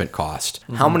participant cost.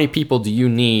 How many people do you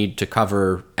need to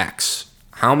cover X?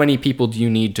 How many people do you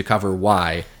need to cover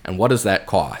Y? And what does that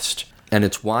cost? And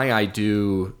it's why I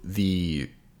do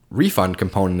the refund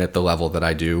component at the level that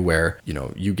I do, where,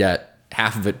 you get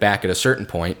half of it back at a certain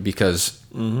point, because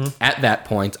at that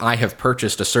point, I have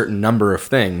purchased a certain number of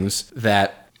things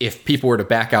that if people were to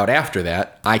back out after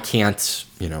that, I can't,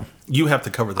 You have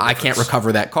to cover the difference. I can't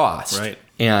recover that cost. Right.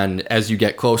 And as you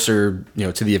get closer,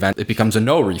 to the event, it becomes a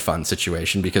no refund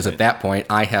situation, because at that point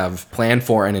I have planned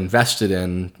for and invested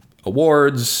in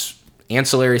awards,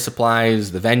 ancillary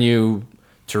supplies, the venue,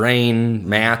 terrain,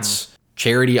 mats,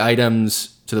 charity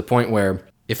items, to the point where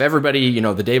if everybody,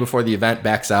 the day before the event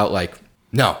backs out, like,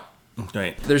 no.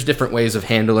 Right. There's different ways of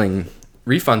handling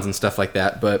refunds and stuff like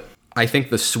that, but I think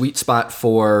the sweet spot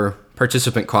for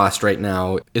participant cost right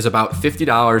now is about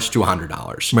 $50 to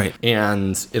 $100. Right.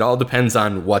 And it all depends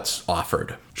on what's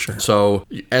offered. Sure. So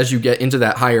as you get into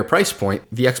that higher price point,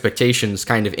 the expectations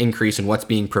kind of increase in what's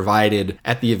being provided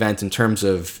at the event in terms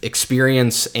of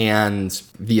experience and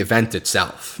the event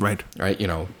itself. Right. Right.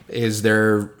 Is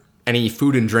there any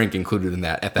food and drink included in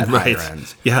that at that higher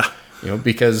end? Yeah.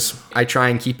 Because I try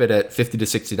and keep it at $50 to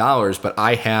 $60, but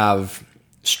I have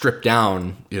stripped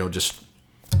down, just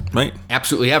Right.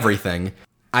 absolutely everything.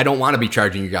 I don't want to be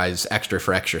charging you guys extra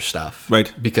for extra stuff.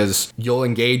 Right. Because you'll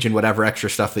engage in whatever extra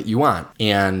stuff that you want.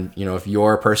 And, if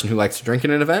you're a person who likes to drink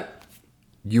in an event,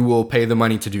 you will pay the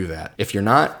money to do that. If you're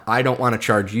not, I don't want to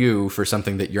charge you for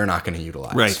something that you're not going to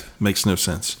utilize. Right. Makes no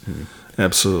sense.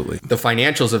 Absolutely. The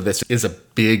financials of this is a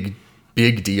big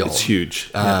deal. It's huge.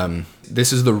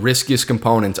 This is the riskiest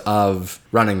component of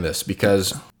running this,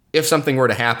 because if something were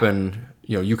to happen,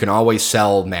 you can always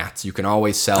sell mats. You can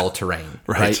always sell terrain.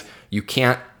 Right. You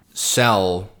can't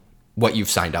sell what you've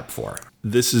signed up for.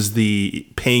 This is the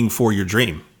paying for your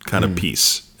dream kind of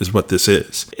piece is what this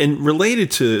is. And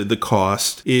related to the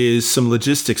cost is some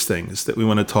logistics things that we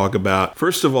want to talk about.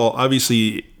 First of all,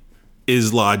 obviously,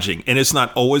 is lodging. And it's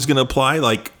not always going to apply.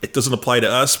 Like, it doesn't apply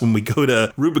to us when we go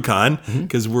to Rubicon,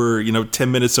 because we're,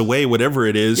 10 minutes away, whatever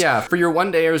it is. Yeah, for your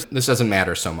one dayers, this doesn't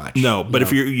matter so much. No, but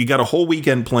if you got a whole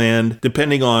weekend planned,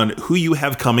 depending on who you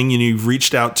have coming, you've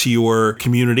reached out to your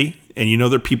community, and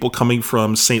there are people coming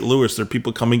from St. Louis, there are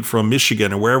people coming from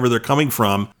Michigan, or wherever they're coming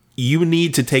from, you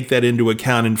need to take that into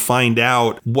account and find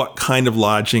out what kind of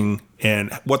lodging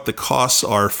and what the costs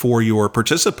are for your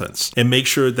participants, and make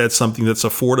sure that's something that's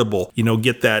affordable.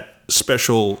 Get that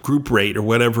special group rate or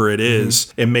whatever it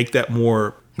is, and make that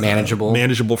more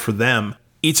manageable for them.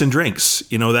 Eats and drinks,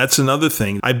 that's another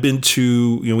thing. I've been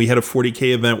to, we had a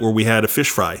 40K event where we had a fish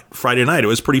fry Friday night. It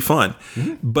was pretty fun,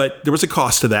 but there was a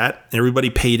cost to that. Everybody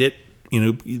paid it.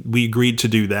 We agreed to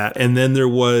do that. And then there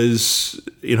was,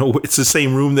 it's the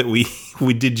same room that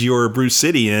we did your Brew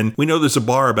City in. We know there's a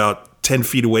bar about 10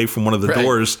 feet away from one of the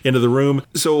doors into the room.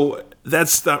 So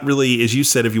that's not really, as you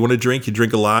said, if you want to drink, you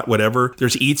drink a lot, whatever.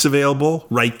 There's eats available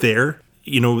right there.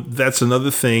 that's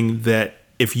another thing that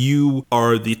if you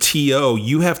are the TO,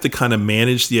 you have to kind of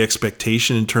manage the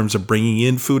expectation in terms of bringing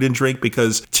in food and drink,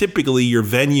 because typically your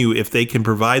venue, if they can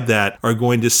provide that, are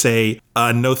going to say,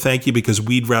 no, thank you, because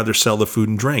we'd rather sell the food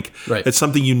and drink. Right. It's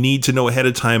something you need to know ahead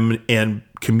of time and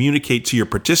communicate to your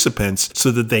participants so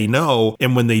that they know.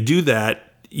 And when they do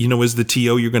that, as the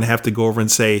TO, you're going to have to go over and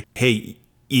say, hey,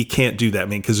 you can't do that,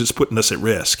 man, because it's putting us at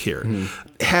risk here.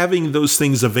 Having those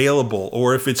things available,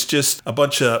 or if it's just a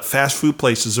bunch of fast food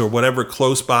places or whatever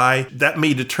close by, that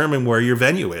may determine where your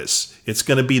venue is. It's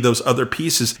going to be those other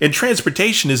pieces. And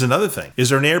transportation is another thing. Is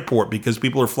there an airport? Because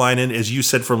people are flying in, as you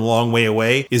said, from a long way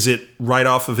away. Is it right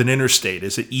off of an interstate?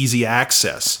 Is it easy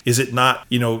access? Is it not,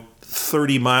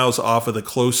 30 miles off of the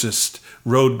closest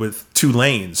road with 2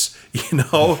 lanes?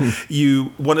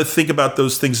 You want to think about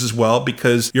those things as well,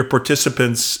 because your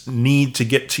participants need to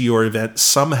get to your event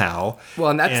somehow.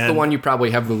 Well, and that's the one you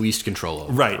probably have the least control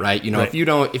over. Right. Right.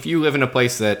 Right. If you live in a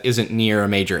place that isn't near a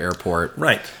major airport,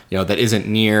 right, that isn't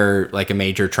near like a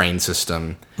major train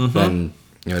system, then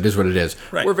it is what it is.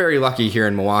 Right. We're very lucky here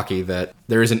in Milwaukee that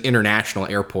there is an international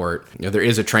airport. There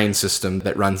is a train system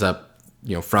that runs up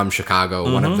from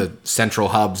Chicago, one of the central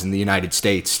hubs in the United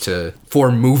States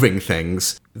for moving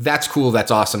things. That's cool. That's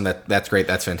awesome. That's great.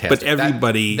 That's fantastic. But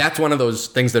everybody... That's one of those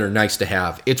things that are nice to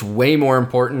have. It's way more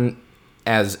important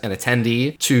as an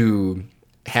attendee to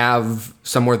have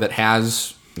somewhere that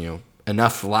has,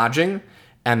 enough lodging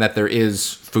and that there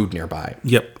is food nearby.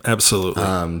 Yep,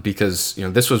 absolutely. Because,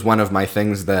 this was one of my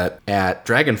things that at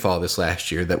Dragonfall this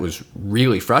last year that was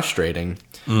really frustrating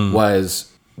was...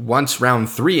 Once round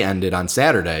 3 ended on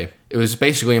Saturday, it was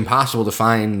basically impossible to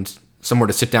find somewhere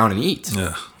to sit down and eat.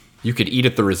 Yeah. You could eat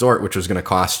at the resort, which was going to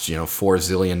cost, $4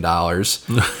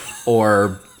 zillion.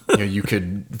 Or, you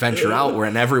could venture out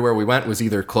and everywhere we went was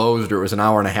either closed or it was an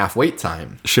hour and a half wait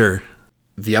time. Sure.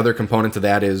 The other component to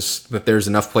that is that there's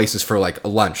enough places for like a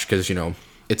lunch because,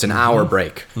 it's an hour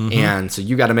break. And so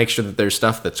you got to make sure that there's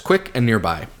stuff that's quick and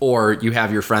nearby. Or you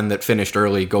have your friend that finished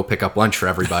early go pick up lunch for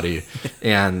everybody.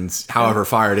 And however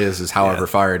far it is however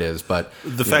far it is. But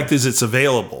the fact is it's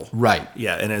available. Right.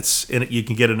 Yeah, and you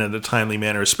can get it in a timely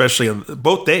manner, especially on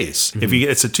both days. If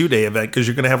it's a 2-day event, because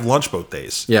you're going to have lunch both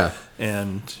days. Yeah.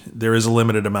 And there is a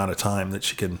limited amount of time that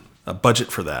you can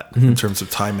budget for that in terms of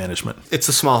time management. It's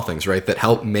the small things, right, that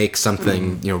help make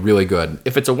something, really good.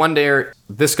 If it's a one-dayer,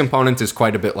 this component is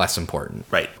quite a bit less important.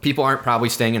 Right. People aren't probably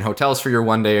staying in hotels for your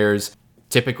one-dayers.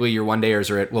 Typically, your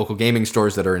one-dayers are at local gaming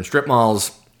stores that are in strip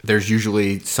malls. There's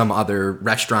usually some other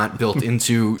restaurant built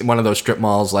into one of those strip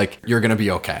malls. Like, you're going to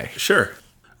be okay. Sure.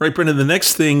 Right, Brendan, the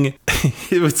next thing,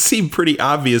 it would seem pretty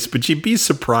obvious, but you'd be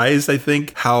surprised, I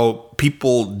think, how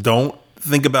people don't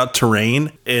think about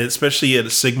terrain, especially at a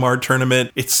Sigmar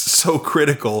tournament. It's so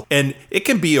critical, and it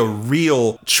can be a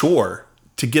real chore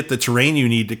to get the terrain you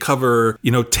need to cover,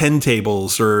 10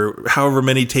 tables or however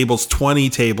many tables, 20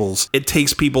 tables. It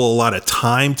takes people a lot of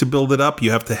time to build it up.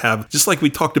 You have to have, just like we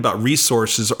talked about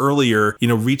resources earlier,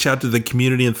 reach out to the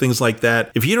community and things like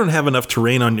that. If you don't have enough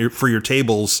terrain for your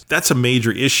tables, that's a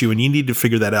major issue, and you need to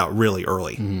figure that out really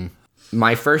early.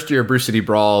 My first year of Brew City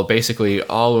Brawl, basically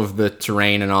all of the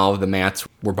terrain and all of the mats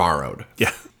were borrowed.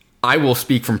 Yeah. I will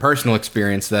speak from personal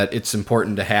experience that it's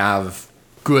important to have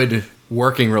good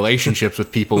working relationships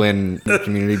with people in the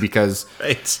community because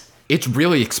it's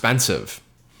really expensive.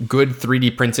 Good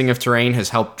 3D printing of terrain has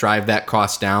helped drive that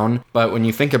cost down. But when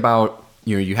you think about,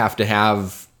 you have to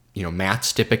have,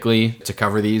 mats typically to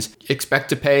cover these, expect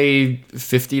to pay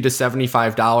 $50 to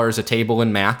 $75 a table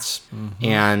in mats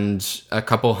and a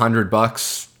couple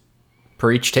 $100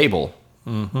 per each table.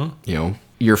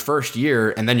 Your first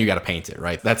year, and then you got to paint it,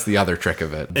 right? That's the other trick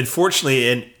of it.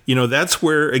 Unfortunately, and that's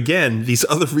where, again, these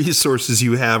other resources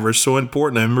you have are so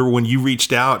important. I remember when you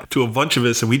reached out to a bunch of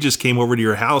us and we just came over to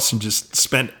your house and just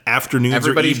spent afternoons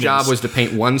Everybody's or evenings. job was to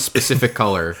paint one specific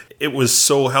color. It was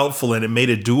so helpful, and it made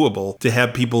it doable to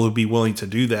have people who'd be willing to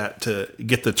do that to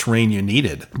get the terrain you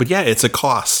needed. But yeah, it's a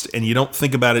cost, and you don't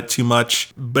think about it too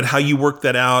much. But how you work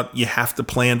that out, you have to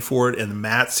plan for it, and the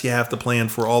mats you have to plan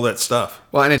for, all that stuff.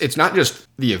 Well, and it's not just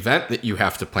the event that you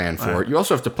have to plan for. Right. You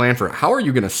also have to plan for how are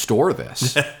you going to store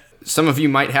this? Some of you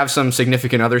might have some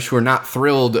significant others who are not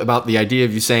thrilled about the idea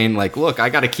of you saying, like, look, I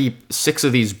got to keep 6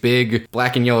 of these big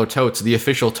black and yellow totes, the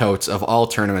official totes of all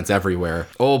tournaments everywhere.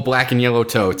 Old black and yellow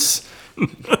totes.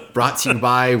 Brought to you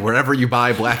by wherever you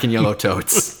buy black and yellow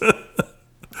totes.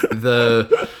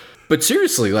 But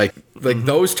seriously, like, Like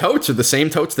those totes are the same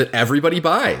totes that everybody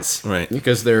buys. Right.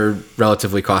 Because they're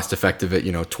relatively cost effective at,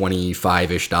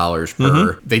 $25-ish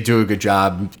per. They do a good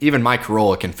job. Even my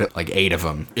Corolla can fit like 8 of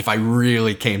them if I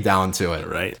really came down to it.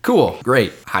 Right. Cool.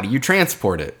 Great. How do you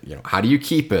transport it? How do you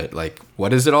keep it? Like, what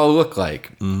does it all look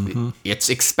like? It's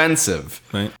expensive.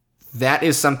 Right. That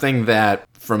is something that,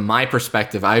 from my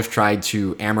perspective, I've tried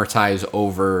to amortize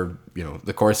over,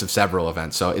 the course of several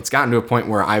events. So it's gotten to a point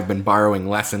where I've been borrowing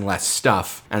less and less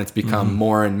stuff, and it's become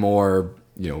more and more,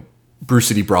 Brew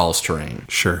City Brawl's terrain.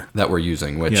 Sure. That we're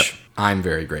using, which I'm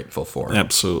very grateful for.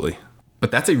 Absolutely.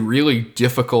 But that's a really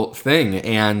difficult thing,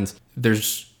 and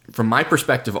there's, from my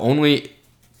perspective, only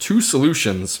 2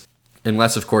 solutions.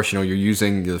 Unless, of course, you're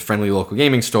using the friendly local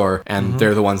gaming store and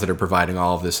they're the ones that are providing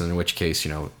all of this, in which case,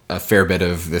 a fair bit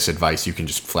of this advice you can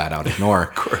just flat out ignore.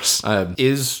 Of course.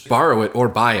 Is borrow it or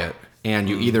buy it. And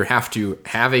you either have to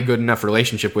have a good enough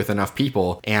relationship with enough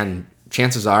people, and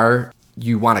chances are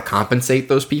you want to compensate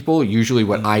those people. Usually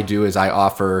what I do is I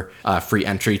offer free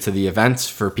entry to the events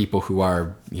for people who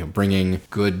are, bringing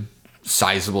good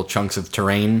sizable chunks of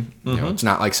terrain. It's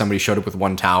not like somebody showed up with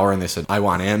 1 tower and they said, I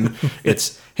want in.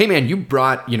 It's, hey man, you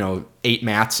brought, 8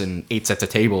 mats and 8 sets of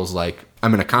tables. Like,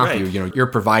 I'm going to comp you. You're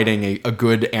providing a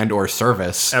good and or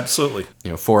service. Absolutely.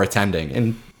 For attending.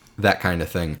 And that kind of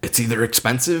thing. It's either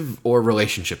expensive or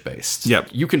relationship based. Yep.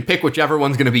 You can pick whichever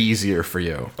one's going to be easier for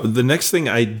you. The next thing,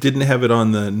 I didn't have it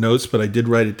on the notes, but I did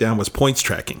write it down, was points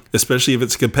tracking, especially if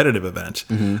it's a competitive event.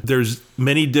 There's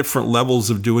many different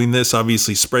levels of doing this,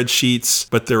 obviously spreadsheets,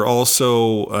 but they're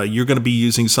also, you're going to be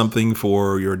using something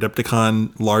for your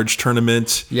Adepticon large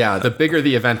tournament. Yeah, the bigger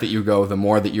the event that you go, the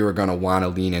more that you're going to want to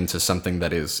lean into something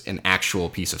that is an actual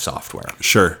piece of software.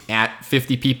 Sure. At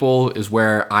 50 people is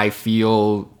where I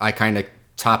feel I kind of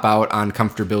top out on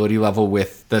comfortability level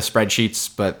with the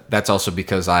spreadsheets, but that's also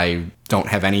because I don't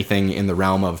have anything in the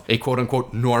realm of a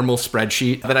quote-unquote normal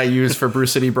spreadsheet that I use for Brew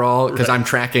City Brawl, because I'm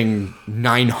tracking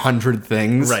 900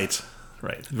 things. Right.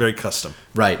 Very custom.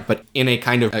 Right, but in a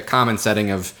kind of a common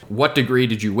setting of what degree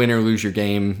did you win or lose your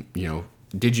game,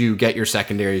 did you get your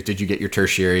secondaries, did you get your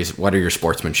tertiaries, what are your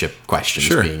sportsmanship questions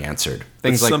being answered?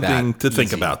 Things it's like that. Something to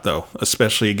think about, though,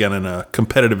 especially, again, in a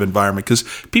competitive environment, because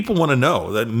people want to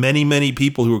know that many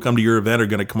people who will come to your event are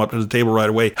going to come up to the table right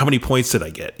away. How many points did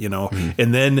I get?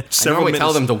 And then several minutes...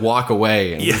 tell them to walk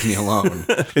away and leave me alone.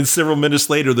 And several minutes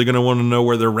later, they're going to want to know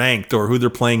where they're ranked or who they're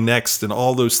playing next and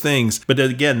all those things. But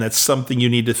again, that's something you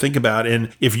need to think about.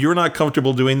 And if you're not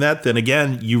comfortable doing that, then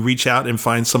again, you reach out and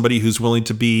find somebody who's willing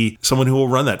to be someone who will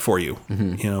run that for you,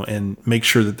 and make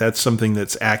sure that that's something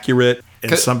that's accurate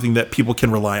and something that people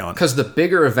can rely on. Because the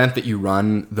bigger event that you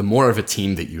run, the more of a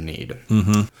team that you need.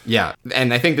 Yeah,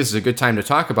 and I think this is a good time to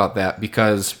talk about that,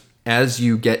 because as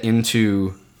you get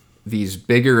into these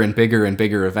bigger and bigger and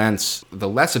bigger events, the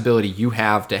less ability you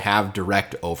have to have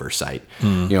direct oversight.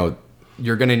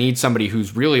 You're going to need somebody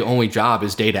whose really only job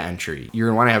is data entry. You're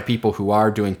going to want to have people who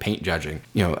are doing paint judging.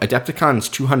 Adepticon's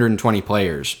 220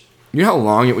 players. You know how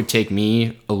long it would take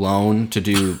me alone to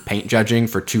do paint judging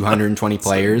for 220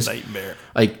 players? A nightmare.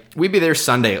 Like, we'd be there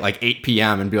Sunday at like 8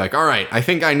 p.m. and be like, all right, I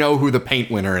think I know who the paint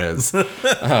winner is.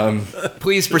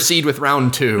 Please proceed with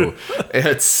round 2.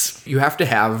 You have to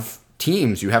have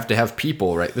teams. You have to have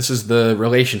people, right? This is the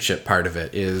relationship part of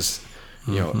it is,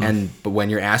 but when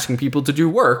you're asking people to do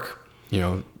work,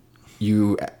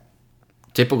 you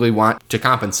typically want to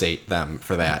compensate them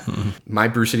for that. My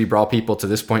Brew City Brawl people to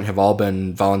this point have all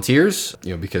been volunteers,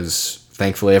 because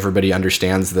thankfully everybody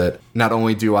understands that not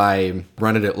only do I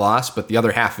run it at loss, but the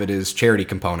other half of it is charity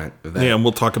component. And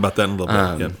we'll talk about that in a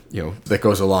little bit. That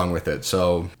goes along with it.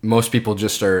 So most people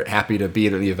just are happy to be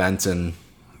at the events and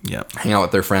hang out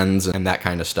with their friends and that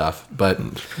kind of stuff. But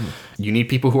you need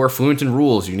people who are fluent in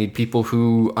rules. You need people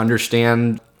who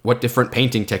understand what different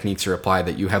painting techniques are applied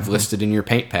that you have listed in your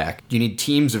paint pack. You need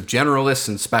teams of generalists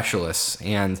and specialists,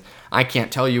 and I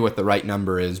can't tell you what the right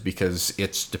number is because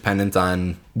it's dependent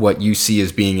on what you see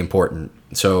as being important.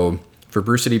 So for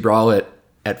Brew City Brawl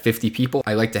at 50 people,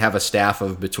 I like to have a staff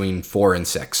of between 4 and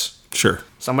 6. Sure.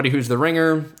 Somebody who's the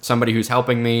ringer, somebody who's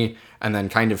helping me, and then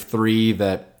kind of 3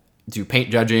 that do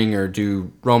paint judging or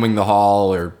do roaming the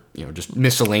hall or just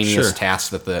miscellaneous tasks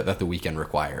that the weekend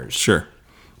requires. Sure.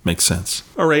 Makes sense.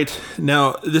 All right.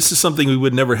 Now, this is something we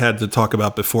would never had to talk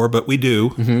about before, but we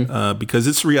do because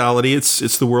it's reality.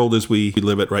 It's the world as we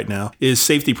live it right now, is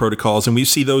safety protocols. And we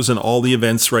see those in all the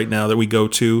events right now that we go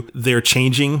to. They're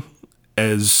changing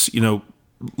as,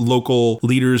 local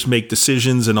leaders make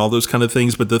decisions and all those kind of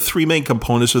things. But the three main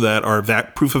components of that are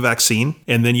proof of vaccine,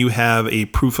 and then you have a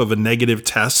proof of a negative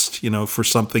test, for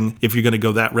something if you're going to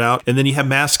go that route. And then you have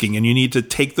masking, and you need to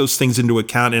take those things into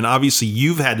account. And obviously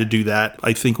you've had to do that.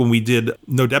 I think when we did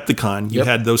Nodepticon, you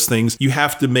had those things. You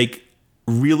have to make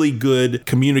really good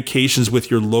communications with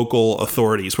your local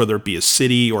authorities, whether it be a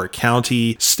city or a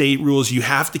county, state rules. You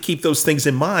have to keep those things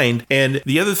in mind. And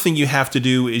the other thing you have to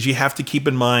do is you have to keep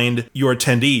in mind your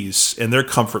attendees and their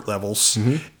comfort levels.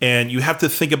 And you have to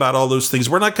think about all those things.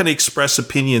 We're not going to express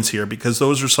opinions here because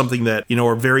those are something that,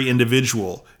 are very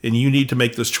individual, and you need to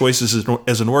make those choices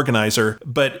as an organizer.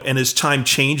 And as time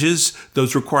changes,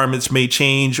 those requirements may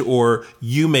change, or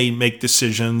you may make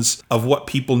decisions of what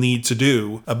people need to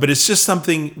do. But it's just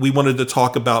something we wanted to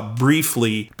talk about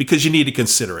briefly because you need to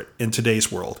consider it in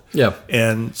today's world. Yeah.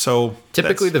 And so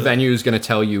typically the venue is going to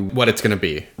tell you what it's going to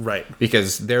be. Right.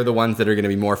 Because they're the ones that are going to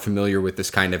be more familiar with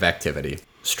this kind of activity.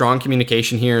 Strong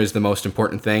communication here is the most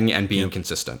important thing, and being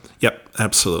consistent. Yep,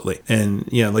 absolutely.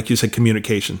 And like you said,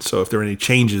 communication. So if there are any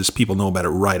changes, people know about it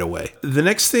right away. The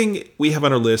next thing we have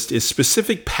on our list is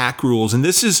specific pack rules. And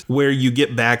this is where you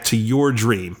get back to your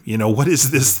dream. What is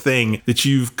this thing that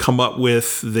you've come up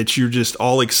with that you're just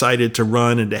all excited to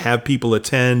run and to have people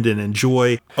attend and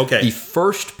enjoy? Okay. The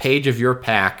first page of your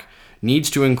pack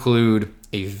needs to include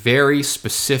a very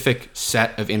specific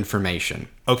set of information.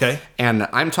 Okay. And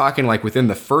I'm talking like within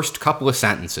the first couple of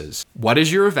sentences. What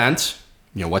is your event?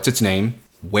 What's its name?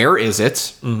 Where is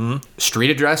it?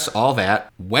 Street address, all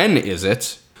that. When is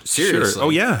it? Seriously. Sure. Oh,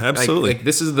 yeah, absolutely. Like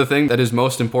this is the thing that is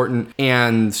most important.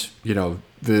 And,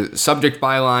 the subject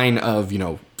byline of,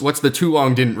 what's the too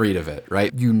long didn't read of it,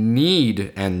 right? You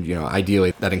need, and,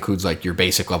 ideally that includes like your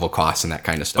basic level costs and that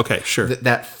kind of stuff. Okay, sure.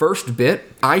 That first bit,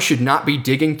 I should not be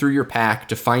digging through your pack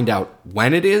to find out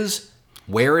when it is,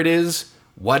 where it is,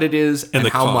 what it is, and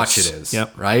how much it is,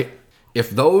 right?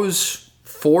 If those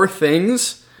 4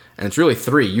 things, and it's really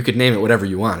 3, you could name it whatever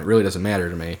you want. It really doesn't matter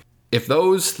to me. If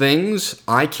those things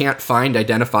I can't find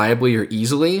identifiably or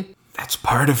easily, that's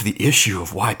part of the issue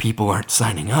of why people aren't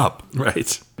signing up.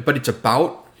 Right. But it's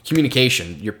about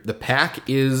communication. The pack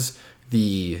is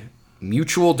the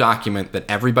mutual document that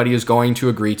everybody is going to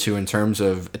agree to in terms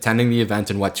of attending the event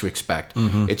and what to expect.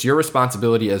 It's your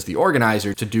responsibility as the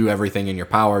organizer to do everything in your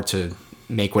power to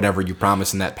make whatever you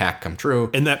promise in that pack come true.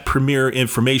 And that premier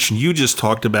information you just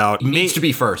talked about needs to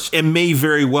be first. It may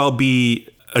very well be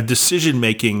a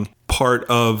decision-making part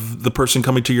of the person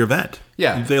coming to your event.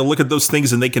 Yeah. They'll look at those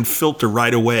things and they can filter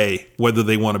right away whether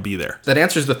they want to be there. That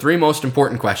answers the 3 most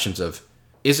important questions of,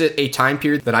 is it a time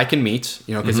period that I can meet?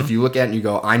 Because if you look at it and you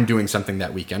go, I'm doing something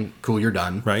that weekend, cool, you're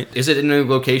done. Right. Is it in a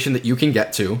location that you can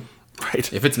get to?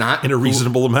 Right. If it's not, in a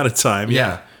reasonable amount of time.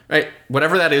 Yeah. Right.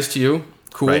 Whatever that is to you,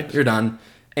 cool, right. You're done.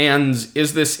 And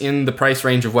is this in the price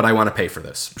range of what I want to pay for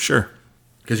this? Sure.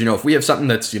 Because, if we have something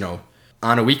that's,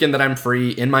 on a weekend that I'm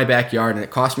free in my backyard and it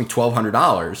costs me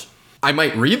 $1,200, I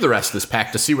might read the rest of this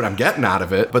pack to see what I'm getting out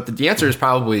of it. But the answer is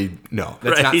probably no.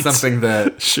 That's not something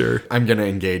that sure. I'm going to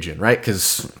engage in, right?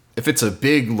 Because if it's a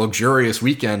big, luxurious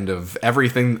weekend of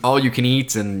everything, all you can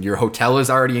eat, and your hotel is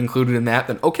already included in that,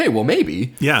 then okay, well,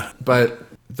 maybe. Yeah. But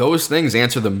those things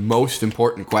answer the most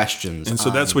important questions. And so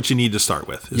that's what you need to start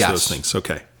with, is those things.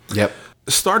 Okay. Yep.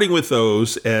 Starting with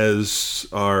those as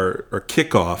our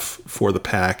kickoff for the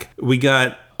pack, we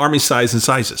got army size and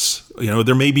sizes.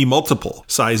 There may be multiple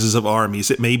sizes of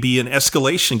armies. It may be an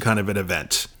escalation kind of an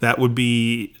event. That would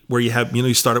be where you have,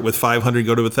 you start it with 500,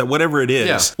 go to that, whatever it is.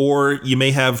 Yeah. Or you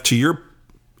may have, to your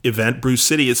event, Bruce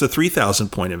City, it's a 3,000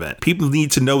 point event. People need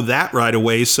to know that right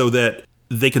away so that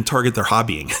they can target their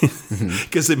hobbying,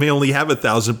 because they may only have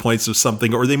 1,000 points of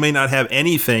something, or they may not have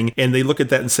anything, and they look at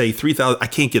that and say, 3,000. I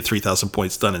can't get 3,000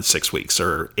 points done in 6 weeks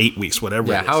or 8 weeks,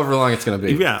 whatever. Yeah, however long it's going to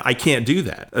be. Yeah, I can't do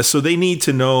that. So they need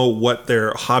to know what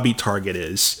their hobby target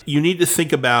is. You need to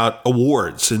think about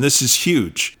awards, and this is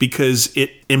huge because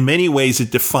in many ways,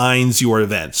 it defines your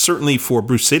event. Certainly for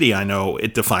Bruce City, I know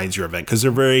it defines your event because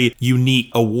they're very unique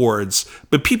awards.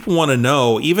 But people want to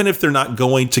know, even if they're not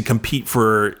going to compete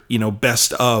for, best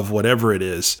of whatever it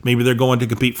is, maybe they're going to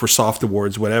compete for soft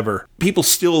awards, whatever. People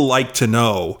still like to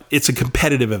know it's a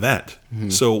competitive event.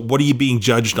 So what are you being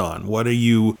judged on? What are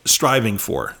you striving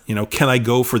for? Can I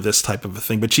go for this type of a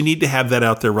thing? But you need to have that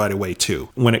out there right away too,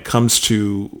 when it comes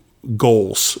to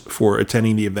goals for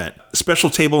attending the event. Special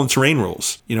table and terrain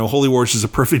rules. Holy Wars is a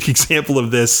perfect example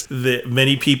of this. That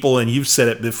many people, and you've said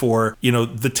it before,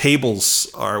 the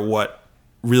tables are what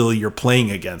really you're playing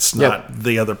against, not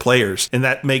the other players. And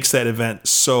that makes that event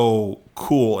so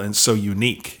cool and so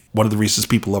unique. one of the reasons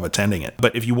people love attending it.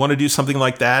 But if you want to do something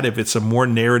like that, if it's a more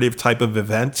narrative type of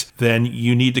event, then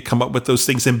you need to come up with those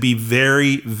things and be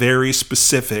very, very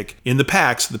specific in the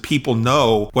pack so the people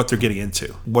know what they're getting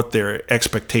into, what their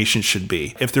expectations should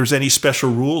be. If there's any special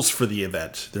rules for the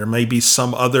event, there may be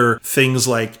some other things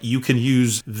like you can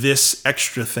use this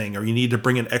extra thing, or you need to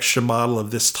bring an extra model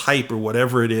of this type or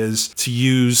whatever it is to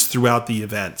use throughout the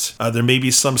event. There may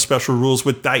be some special rules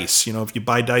with dice. If you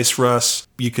buy dice for us,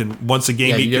 you can, once a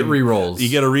game, you get rerolls. You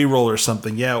get a reroll or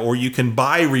something, or you can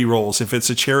buy rerolls if it's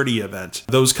a charity event,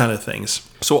 those kind of things.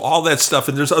 So all that stuff,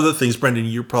 and there's other things, Brendan,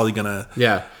 you're probably going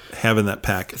to have in that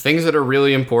pack. Things that are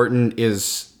really important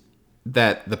is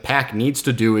that the pack needs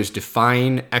to do is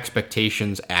define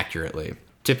expectations accurately.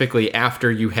 Typically,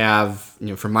 after you have,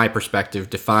 from my perspective,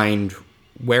 defined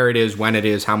where it is, when it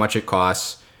is, how much it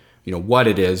costs, what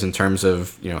it is in terms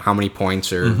of, how many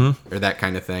points or that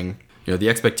kind of thing. The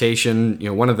expectation,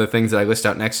 one of the things that I list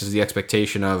out next is the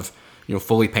expectation of,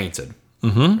 fully painted,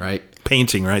 right?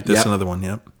 Painting, right? That's another one,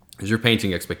 yep. Is your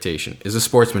painting expectation. Is a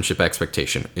sportsmanship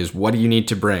expectation. Is what do you need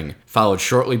to bring, followed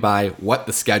shortly by what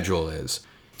the schedule is.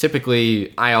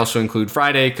 Typically, I also include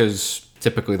Friday because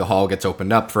typically the hall gets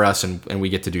opened up for us and we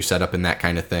get to do setup and that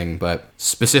kind of thing. But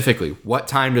specifically, what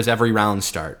time does every round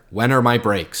start? When are my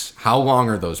breaks? How long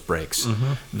are those breaks?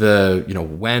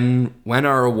 When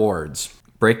are awards?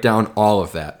 Break down all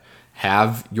of that.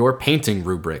 Have your painting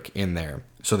rubric in there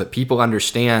so that people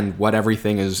understand what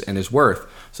everything is and is worth.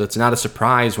 So it's not a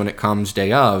surprise when it comes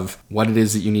day of what it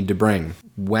is that you need to bring.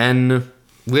 When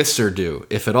lists are due,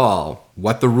 if at all,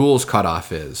 what the rules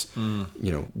cutoff is,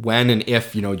 when and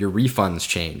if, your refunds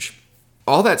change.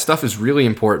 All that stuff is really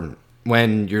important.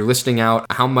 When you're listing out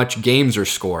how much games are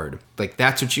scored, like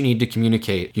that's what you need to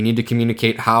communicate. You need to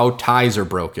communicate how ties are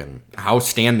broken, how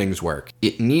standings work.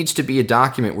 It needs to be a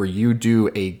document where you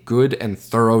do a good and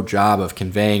thorough job of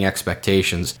conveying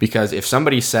expectations. Because if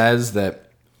somebody says that,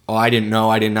 I didn't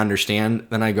know, I didn't understand,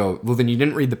 then I go, well, then you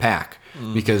didn't read the pack.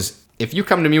 Because if you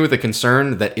come to me with a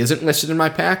concern that isn't listed in my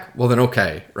pack, well then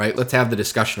okay, right? Let's have the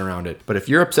discussion around it. But if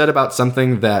you're upset about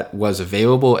something that was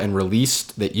available and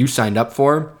released that you signed up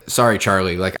for, sorry,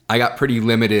 Charlie, I got pretty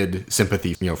limited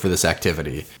sympathy, for this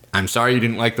activity. I'm sorry you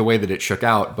didn't like the way that it shook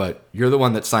out, but you're the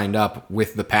one that signed up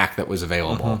with the pack that was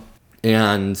available.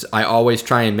 And I always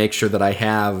try and make sure that I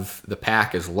have the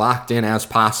pack as locked in as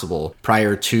possible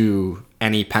prior to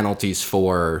any penalties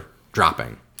for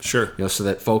dropping. Sure. So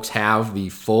that folks have the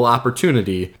full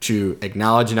opportunity to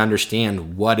acknowledge and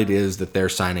understand what it is that they're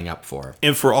signing up for.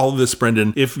 And for all of this,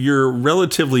 Brendan, if you're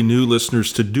relatively new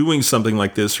listeners to doing something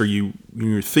like this, or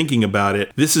you're thinking about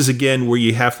it, this is again where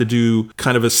you have to do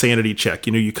kind of a sanity check.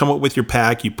 You come up with your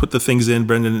pack, you put the things in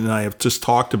Brendan and I have just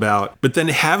talked about, but then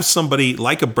have somebody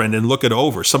like a Brendan look it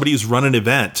over. Somebody who's run an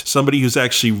event, somebody who's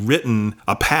actually written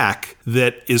a pack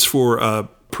that is for a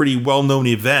pretty well-known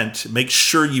event. Make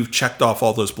sure you've checked off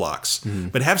all those blocks,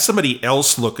 but have somebody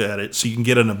else look at it so you can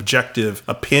get an objective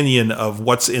opinion of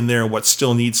what's in there and what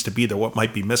still needs to be there, what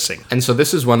might be missing. And so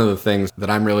this is one of the things that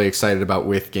I'm really excited about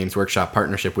with Games Workshop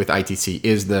partnership with ITC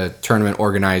is the tournament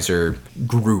organizer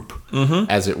group,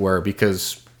 as it were,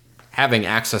 because having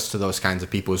access to those kinds of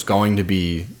people is going to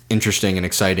be interesting and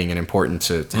exciting and important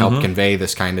to help convey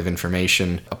this kind of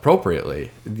information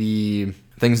appropriately. The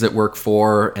things that work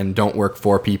for and don't work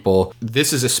for people.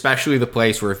 This is especially the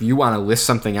place where if you want to list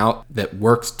something out that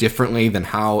works differently than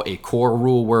how a core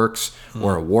rule works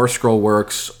or a war scroll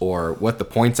works or what the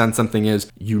points on something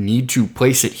is, you need to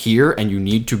place it here and you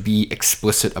need to be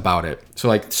explicit about it. So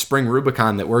like Spring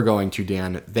Rubicon that we're going to,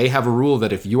 Dan, they have a rule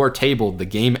that if you are tabled, the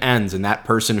game ends and that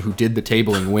person who did the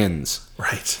tabling wins.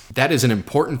 Right. That is an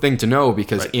important thing to know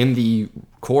because in the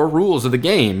core rules of the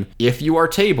game, if you are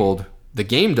tabled, the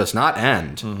game does not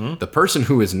end. The person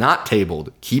who is not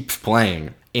tabled keeps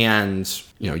playing. And,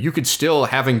 you could still,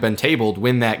 having been tabled,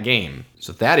 win that game.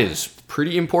 So that is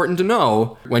pretty important to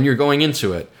know when you're going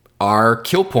into it. Are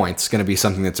kill points going to be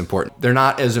something that's important? They're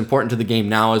not as important to the game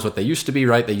now as what they used to be,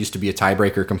 right? They used to be a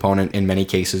tiebreaker component in many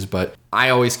cases, but I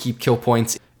always keep kill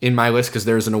points in my list because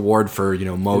there's an award for,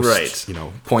 most,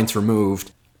 points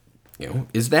removed.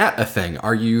 Is that a thing?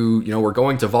 Are you, we're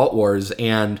going to Vault Wars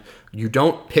and you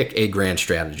don't pick a grand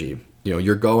strategy.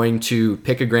 You're going to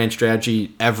pick a grand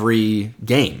strategy every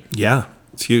game. Yeah,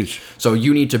 it's huge. So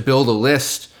you need to build a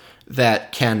list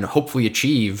that can hopefully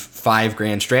achieve 5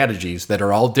 grand strategies that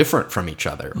are all different from each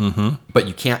other. But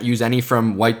you can't use any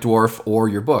from White Dwarf or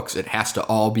your books. It has to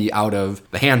all be out of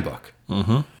the handbook.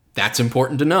 That's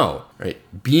important to know, right?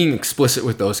 Being explicit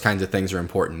with those kinds of things are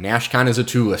important. NashCon is a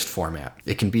 2-list format.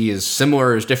 It can be as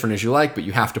similar or as different as you like, but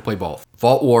you have to play both.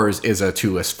 Vault Wars is a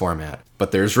 2-list format,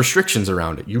 but there's restrictions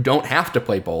around it. You don't have to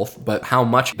play both, but how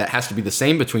much that has to be the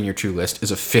same between your 2 lists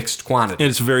is a fixed quantity. And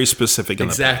it's very specific.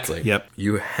 Exactly. Yep.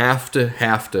 You have to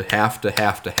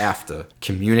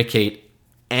communicate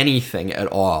anything at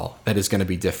all that is going to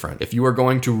be different. If you are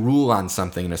going to rule on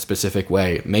something in a specific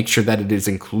way, make sure that it is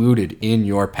included in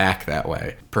your pack that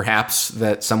way. Perhaps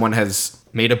that someone has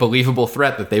made a believable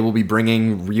threat that they will be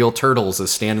bringing real turtles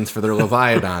as stand-ins for their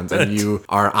Leviathans, and you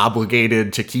are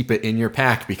obligated to keep it in your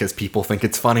pack because people think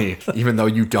it's funny, even though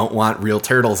you don't want real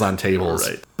turtles on tables.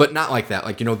 Right. But not like that.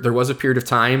 Like, there was a period of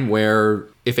time where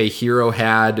if a hero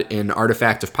had an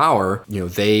artifact of power,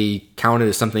 they counted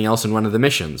as something else in one of the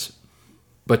missions.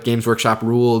 But Games Workshop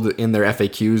ruled in their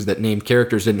FAQs that named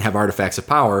characters didn't have artifacts of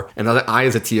power, and I,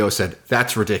 as a TO, said,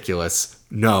 that's ridiculous.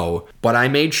 No. But I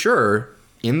made sure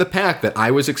in the pack that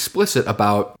I was explicit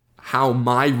about how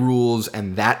my rules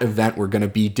and that event were going to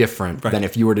be different than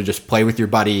if you were to just play with your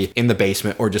buddy in the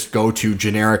basement or just go to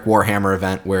generic Warhammer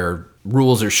event where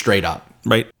rules are straight up.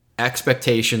 Right.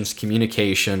 Expectations,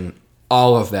 communication,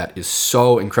 all of that is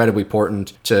so incredibly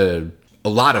important to a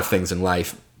lot of things in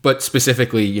life, but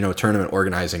specifically, tournament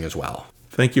organizing as well.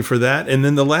 Thank you for that. And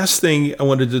then the last thing I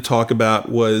wanted to talk about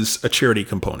was a charity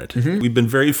component. Mm-hmm. We've been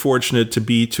very fortunate to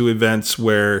be to events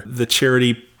where the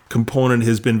charity component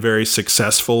has been very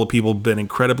successful. People have been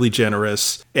incredibly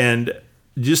generous. And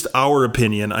just our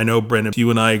opinion, I know, Brendan, you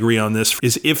and I agree on this,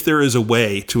 is if there is a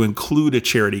way to include a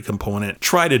charity component,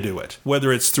 try to do it.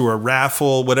 Whether it's through a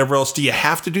raffle, whatever else. Do you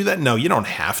have to do that? No, you don't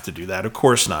have to do that. Of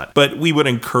course not. But we would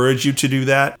encourage you to do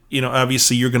that.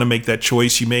 Obviously, you're going to make that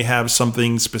choice. You may have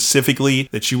something specifically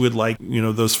that you would like,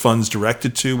 those funds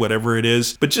directed to, whatever it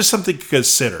is. But just something to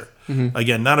consider. Mm-hmm.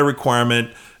 Again, not a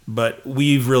requirement. But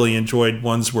we've really enjoyed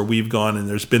ones where we've gone and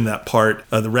there's been that part.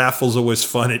 The raffle's always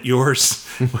fun at yours.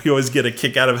 We always get a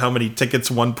kick out of how many tickets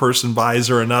one person buys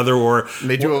or another. Or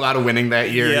they do a lot of winning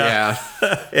that year. Yeah.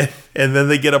 And then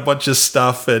they get a bunch of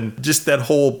stuff, and just that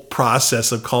whole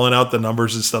process of calling out the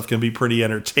numbers and stuff can be pretty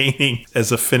entertaining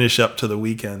as a finish up to the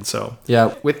weekend. So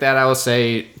yeah, with that, I will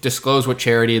say disclose what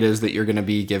charity it is that you're going to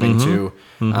be giving to,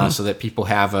 so that people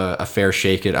have a fair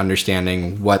shake at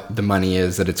understanding what the money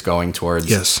is that it's going towards.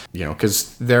 Yes.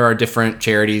 Because there are different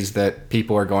charities that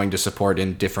people are going to support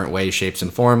in different ways, shapes,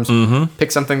 and forms. Mm-hmm. Pick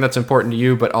something that's important to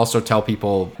you, but also tell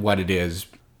people what it is.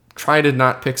 Try to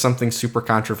not pick something super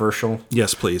controversial.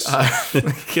 Yes, please.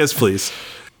 Yes, please.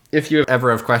 If you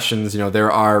ever have questions,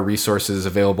 there are resources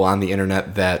available on the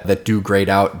internet that do grade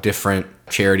out different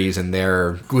charities and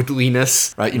their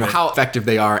goodliness, right? How effective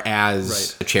they are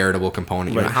as a charitable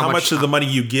component. Right. How much of the money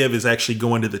you give is actually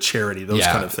going to the charity, those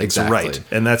kind of things. Exactly. Right.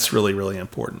 And that's really, really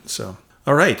important. So,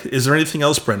 all right. Is there anything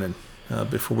else, Brendan,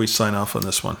 before we sign off on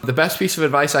this one? The best piece of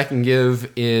advice I can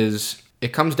give is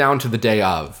it comes down to the day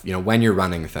of, when you're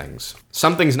running things.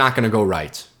 Something's not going to go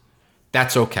right.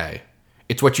 That's okay.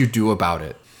 It's what you do about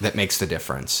it that makes the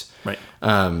difference. Right.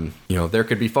 There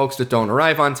could be folks that don't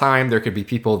arrive on time. There could be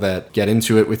people that get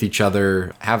into it with each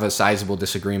other, have a sizable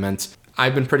disagreement.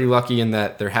 I've been pretty lucky in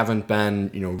that there haven't been,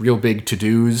 real big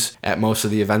to-dos at most of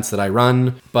the events that I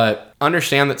run. But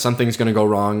understand that something's going to go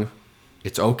wrong.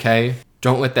 It's okay.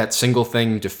 Don't let that single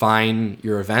thing define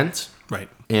your event. Right.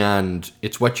 And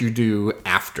it's what you do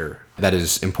after that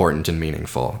is important and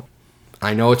meaningful.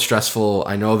 I know it's stressful.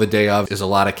 I know the day of is a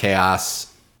lot of chaos.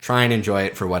 Try and enjoy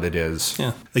it for what it is.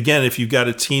 Yeah. Again, if you've got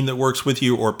a team that works with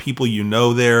you or people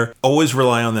there, always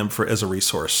rely on them as a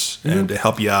resource and to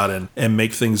help you out and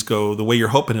make things go the way you're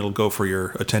hoping it'll go for your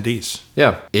attendees.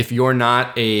 Yeah. If you're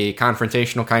not a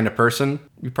confrontational kind of person,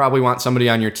 you probably want somebody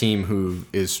on your team who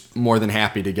is more than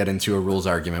happy to get into a rules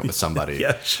argument with somebody.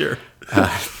 Yeah, sure.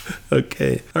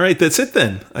 Okay. All right. That's it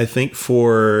then, I think,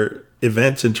 for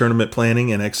events and tournament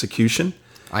planning and execution.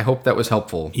 I hope that was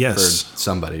helpful for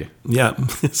somebody. Yeah,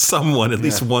 someone, at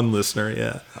least one listener,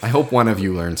 yeah. I hope one of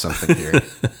you learned something here.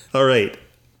 All right.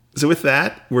 So with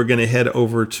that, we're going to head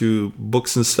over to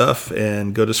books and stuff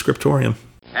and go to Scriptorium.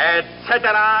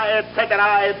 Etc.,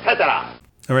 etc., etc.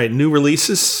 All right, new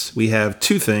releases. We have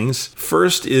two things.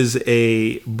 First is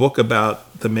a book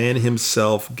about the man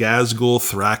himself, Ghazghul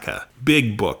Thraka.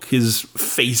 Big book. His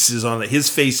face is on it. His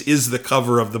face is the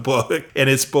cover of the book. And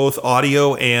it's both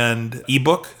audio and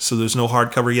ebook, so there's no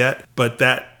hardcover yet. But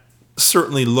that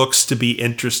certainly looks to be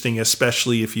interesting,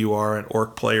 especially if you are an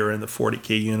orc player in the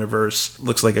 40k universe.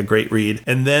 Looks like a great read.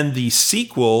 And then the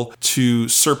sequel to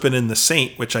Serpent and the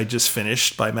Saint, which I just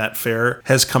finished by Matt Fair,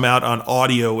 has come out on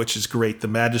audio, which is great. The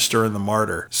Magister and the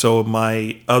Martyr. So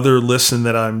my other listen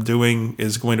that I'm doing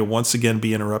is going to once again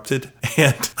be interrupted.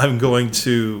 And I'm going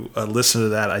to listen to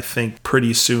that, I think,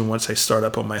 pretty soon once I start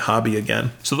up on my hobby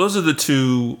again. So those are the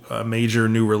two major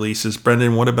new releases.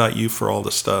 Brendan, what about you for all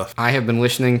the stuff? I have been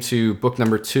listening to book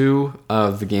number 2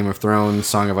 of the Game of Thrones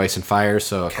Song of Ice and Fire,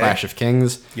 so A Clash of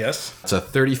Kings. Yes. It's a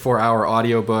 34-hour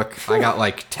audiobook. I got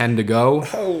like 10 to go.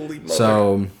 Holy mother.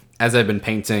 So as I've been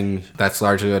painting, that's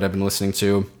largely what I've been listening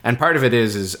to. And part of it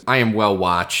is I am well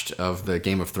watched of the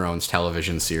Game of Thrones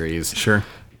television series. Sure.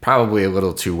 Probably a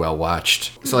little too well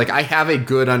watched. So like I have a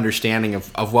good understanding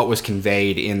of what was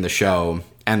conveyed in the show.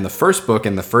 And the first book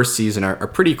and the first season are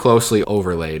pretty closely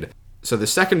overlaid. So the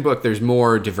second book, there's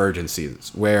more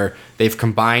divergencies where they've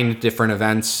combined different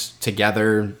events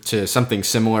together to something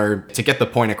similar to get the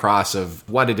point across of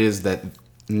what it is that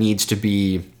needs to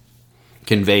be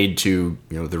conveyed to,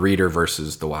 the reader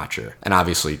versus the watcher. And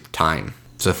obviously time.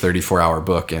 It's a 34-hour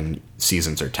book and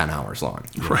seasons are 10 hours long.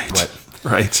 Right.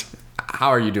 Right. How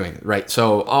are you doing? Right.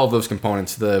 So all of those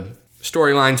components, the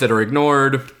storylines that are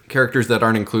ignored, characters that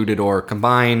aren't included or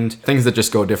combined, things that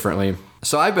just go differently.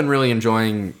 So I've been really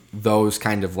enjoying those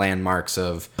kind of landmarks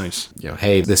of, nice.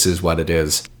 Hey, this is what it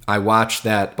is. I watched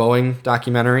that Boeing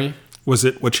documentary. Was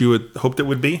it what you had hoped it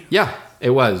would be? Yeah, it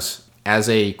was. As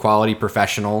a quality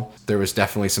professional, there was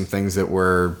definitely some things that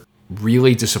were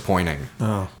really disappointing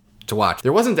to watch.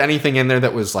 There wasn't anything in there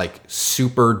that was like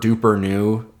super duper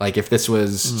new. Like if this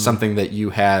was something that you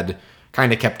had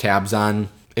kind of kept tabs on,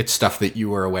 it's stuff that you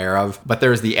were aware of. But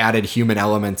there's the added human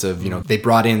element of, they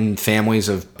brought in families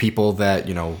of people that,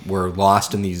 were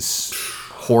lost in these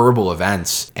horrible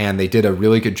events. And they did a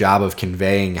really good job of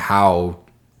conveying how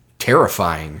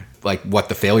terrifying, like what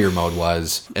the failure mode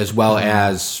was, as well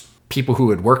as people who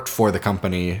had worked for the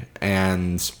company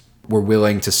and were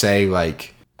willing to say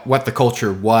like what the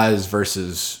culture was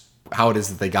versus how it is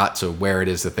that they got to where it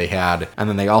is that they had. And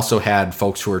then they also had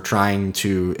folks who were trying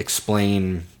to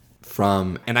explain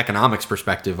from an economics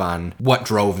perspective on what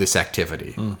drove this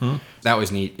activity. Mm-hmm. That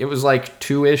was neat. It was like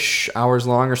 2-ish hours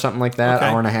long or something like that,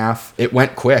 hour and a half. It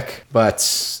went quick,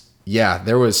 but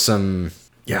there was some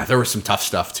tough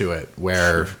stuff to it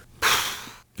where,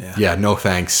 no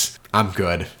thanks. I'm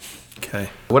good. Okay.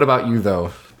 What about you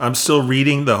though? I'm still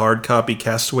reading the hard copy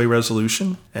Castaway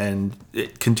Resolution, and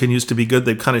it continues to be good.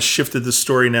 They've kind of shifted the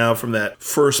story now from that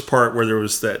first part where there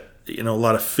was that, a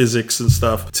lot of physics and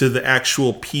stuff, to the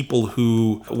actual people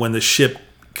who, when the ship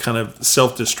kind of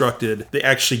self-destructed, they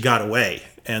actually got away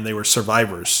and they were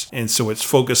survivors. And so it's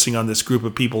focusing on this group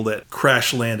of people that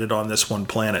crash landed on this one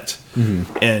planet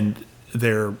and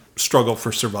their struggle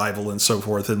for survival and so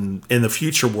forth in the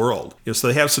future world. So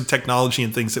they have some technology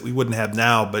and things that we wouldn't have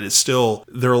now, but it's still,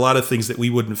 there are a lot of things that we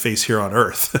wouldn't face here on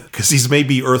Earth because these may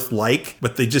be Earth-like,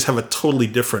 but they just have a totally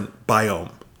different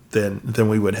biome than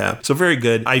we would have. So very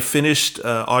good. I finished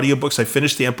audiobooks. I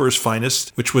finished The Emperor's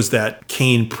Finest, which was that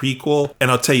Kane prequel. And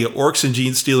I'll tell you, orcs and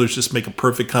gene stealers just make a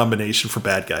perfect combination for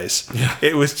bad guys. Yeah.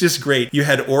 It was just great. You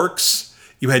had orcs,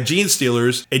 you had gene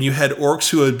stealers, and you had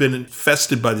orcs who had been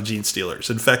infested by the gene stealers,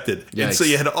 infected. Yikes. And so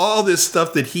you had all this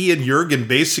stuff that he and Jurgen,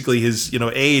 basically his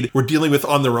aide, were dealing with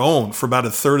on their own for about a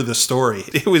third of the story.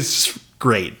 It was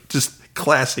great. Just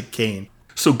classic Kane.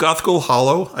 So Gothgul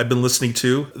Hollow, I've been listening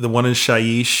to, the one in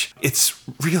Shaiish. It's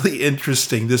really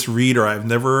interesting. This reader, I've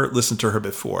never listened to her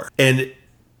before. And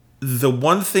the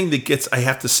one thing that I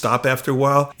have to stop after a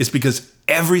while is because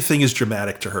everything is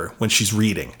dramatic to her when she's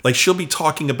reading. Like she'll be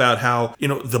talking about how,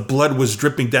 the blood was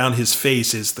dripping down his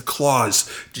face as the claws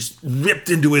just ripped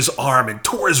into his arm and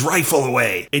tore his rifle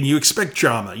away. And you expect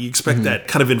drama. You expect that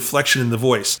kind of inflection in the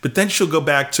voice. But then she'll go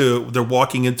back to, they're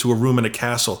walking into a room in a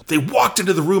castle. They walked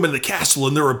into the room in the castle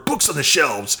and there were books on the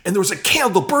shelves and there was a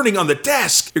candle burning on the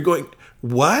desk. You're going,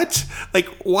 what? Like,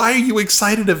 why are you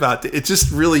excited about it? It's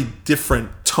just really different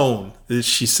tone that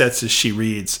she sets as she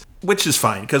reads, which is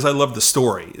fine because I love the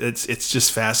story. It's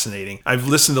just fascinating. I've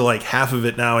listened to like half of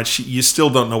it now, and you still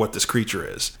don't know what this creature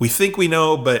is. We think we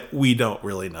know, but we don't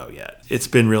really know yet. It's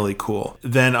been really cool.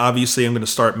 Then obviously I'm going to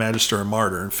start Magister and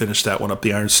Martyr and finish that one up,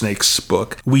 the Iron Snakes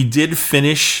book. We did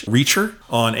finish Reacher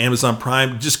on Amazon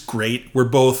Prime. Just great. We're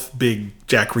both big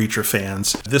Jack Reacher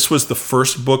fans. This was the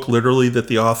first book literally that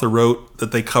the author wrote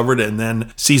that they covered, and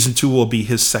then season 2 will be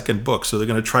his second book. So they're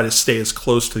going to try to stay as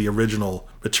close to the original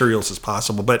materials as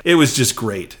possible. But it was just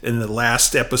great. In the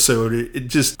last episode, it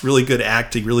just really good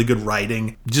acting, really good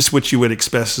writing, just what you would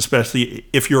expect, especially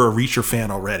if you're a Reacher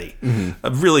fan already.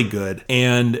 Really good.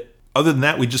 And other than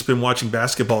that, we've just been watching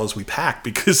basketball as we pack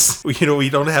because, we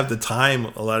don't have the time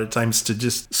a lot of times to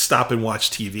just stop and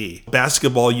watch TV.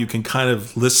 Basketball, you can kind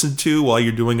of listen to while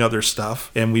you're doing other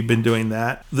stuff, and we've been doing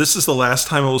that. This is the last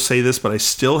time I will say this, but I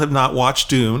still have not watched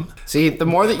Dune. See, the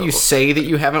more that you say that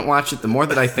you haven't watched it, the more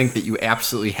that I think that you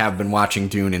absolutely have been watching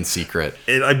Dune in secret.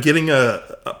 And I'm getting a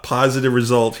positive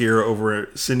result here over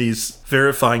Cindy's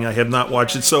verifying I have not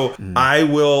watched it, so I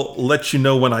will let you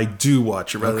know when I do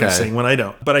watch it rather than saying when I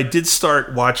don't. But I did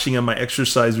start watching on my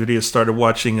exercise video, started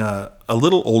watching a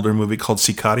little older movie called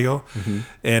Sicario,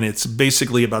 and it's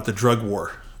basically about the drug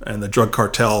war and the drug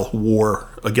cartel war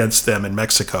against them in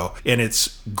Mexico. And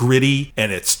it's gritty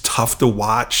and it's tough to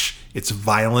watch. It's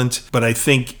violent, but I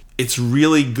think it's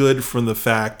really good from the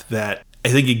fact that I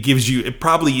think it gives you, it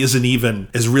probably isn't even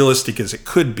as realistic as it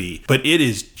could be, but it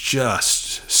is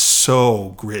just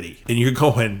so gritty. And you're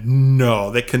going, no,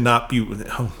 that cannot be,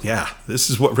 oh yeah, this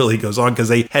is what really goes on. Because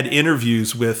they had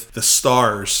interviews with the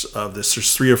stars of this.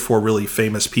 There's 3 or 4 really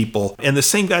famous people. And the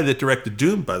same guy that directed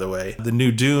Dune, by the way, the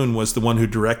new Dune was the one who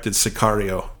directed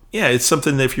Sicario. Yeah, it's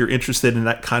something that if you're interested in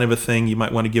that kind of a thing, you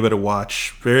might want to give it a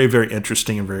watch. Very, very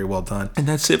interesting and very well done. And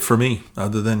that's it for me,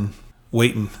 other than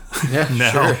waiting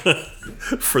now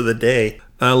for the day.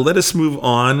 Let us move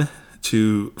on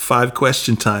to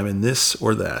 5-question time in this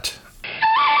or that.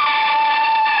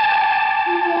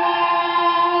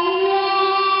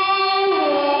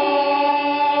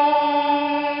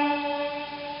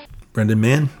 Brendan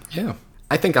Mann? Yeah.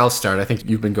 I think I'll start. I think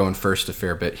you've been going first a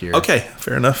fair bit here. Okay,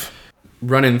 fair enough.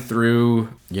 Running through,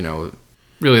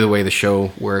 really the way the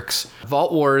show works.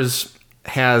 Vault Wars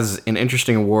has an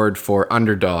interesting award for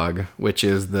Underdog, which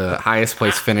is the highest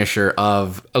place finisher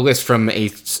of a list from a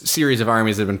series of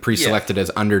armies that have been pre-selected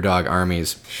as underdog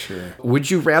armies. Sure.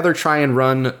 Would you rather try and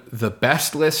run the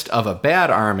best list of a bad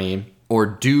army or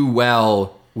do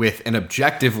well with an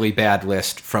objectively bad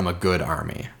list from a good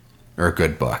army or a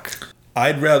good book?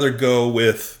 I'd rather go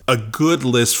with a good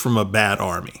list from a bad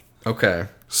army. Okay.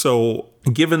 So,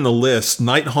 given the list,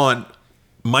 Nighthaunt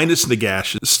minus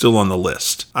Nagash is still on the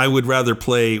list. I would rather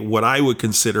play what I would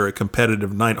consider a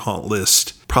competitive Nighthaunt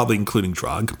list, probably including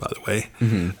Drog, by the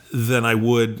way, than I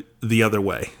would the other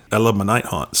way. I love my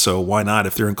Nighthaunt, so why not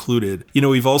if they're included?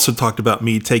 We've also talked about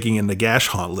me taking a Nagash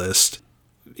Haunt list.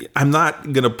 I'm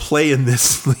not going to play in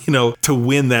this, to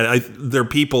win that. There are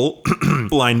people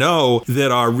I know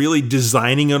that are really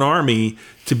designing an army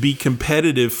to be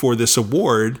competitive for this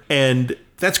award, and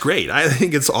that's great. I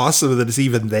think it's awesome that it's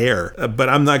even there, but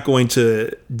I'm not going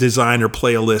to design or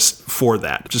play a list for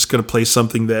that. I'm just going to play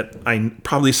something that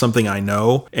probably something I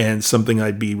know and something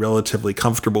I'd be relatively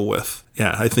comfortable with.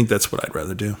 Yeah, I think that's what I'd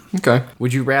rather do. Okay.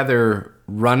 Would you rather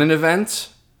run an event,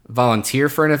 volunteer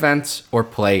for an event, or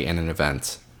play in an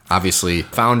event? Obviously,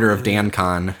 founder of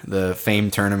DanCon, the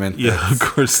famed tournament. Yeah, of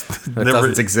course. That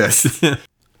doesn't exist.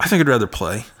 I think I'd rather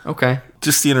play. Okay.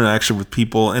 Just the interaction with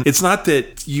people. And it's not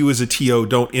that you as a TO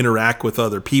don't interact with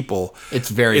other people. It's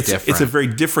different. It's a very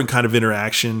different kind of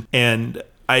interaction. And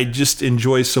I just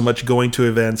enjoy so much going to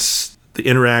events, the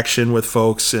interaction with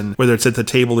folks, and whether it's at the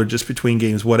table or just between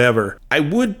games, whatever. I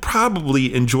would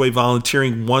probably enjoy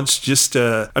volunteering once just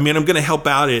I'm going to help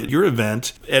out at your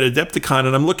event at Adepticon,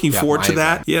 and I'm looking forward to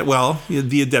that. Event. Yeah, well,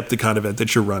 the Adepticon event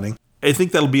that you're running. I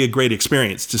think that'll be a great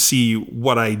experience to see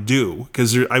what I do,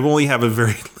 because I only have a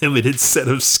very limited set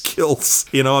of skills.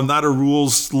 I'm not a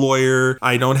rules lawyer.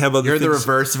 I don't have other things. You're the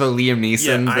reverse of a Liam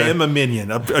Neeson. Yeah, I am a minion,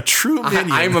 a true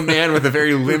minion. I'm a man with a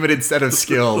very limited set of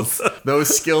skills.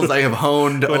 Those skills I have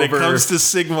honed when it comes to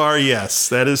Sigmar, yes,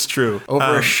 that is true.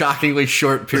 Over a shockingly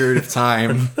short period of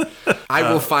time. I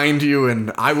will find you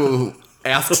and I will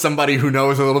ask somebody who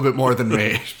knows a little bit more than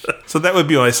me. So that would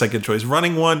be my second choice.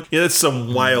 Running one, that's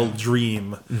some wild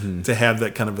dream. To have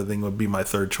that kind of a thing would be my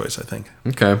third choice, I think.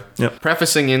 Okay. Yep.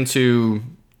 Prefacing into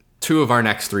 2 of our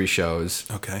next 3 shows.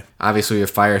 Okay. Obviously, we have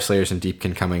Fire Slayers and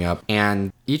Deepkin coming up,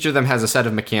 and each of them has a set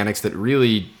of mechanics that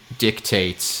really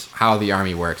dictates how the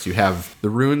army works. You have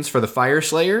the runes for the Fire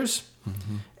Slayers,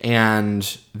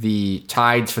 and the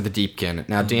tides for the Deepkin.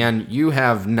 Now, Dan, you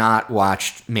have not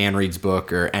watched Manread's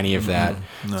book or any of that.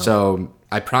 No. So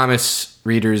I promise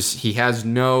readers he has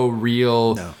no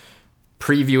real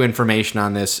preview information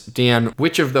on this. Dan,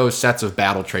 which of those sets of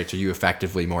battle traits are you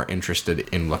effectively more interested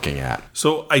in looking at?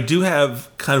 So I do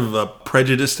have kind of a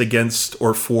prejudice against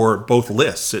or for both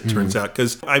lists, it turns out,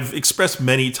 because I've expressed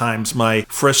many times my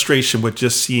frustration with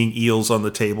just seeing eels on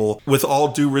the table. With all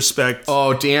due respect.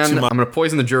 Oh, Dan, I'm going to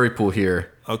poison the jury pool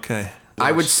here. Okay.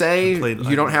 I would say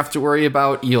you don't have to worry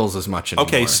about eels as much anymore.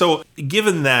 Okay, so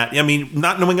given that, I mean,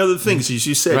 not knowing other things, as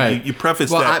you said, right. you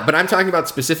prefaced that. But I'm talking about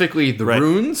specifically the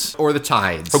runes or the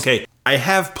tides. Okay, I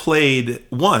have played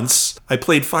once. I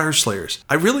played Fire Slayers.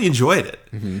 I really enjoyed it.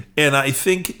 And I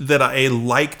think that I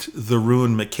liked the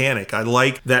rune mechanic. I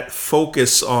liked that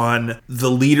focus on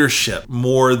the leadership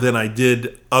more than I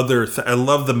did other I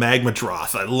love the Magma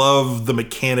Droth. I love the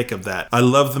mechanic of that. I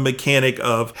love the mechanic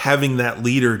of having that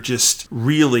leader just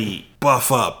really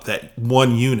buff up that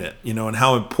one unit, you know, and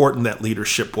how important that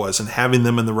leadership was and having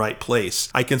them in the right place.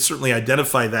 I can certainly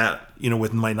identify that, you know,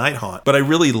 with my Nighthaunt, but I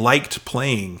really liked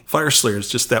playing Fire Slayers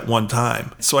just that one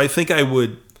time. So I think I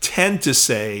would tend to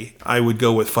say I would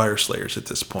go with Fire Slayers at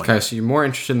this point. Okay, so you're more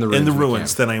interested in the runes. In the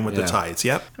ruins than I am with the tides,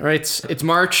 yep. All right, it's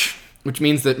March, which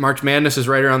means that March Madness is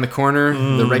right around the corner.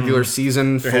 The regular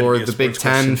season for the Big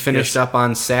Ten finished up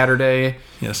on Saturday.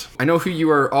 Yes. I know who you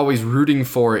are always rooting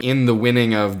for in the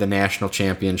winning of the national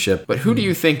championship, but who do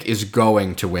you think is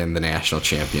going to win the national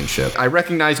championship? I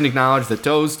recognize and acknowledge that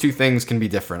those two things can be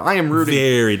different. I am rooting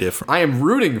very different. I am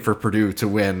rooting for Purdue to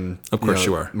win. Of course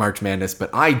you are. March Madness, but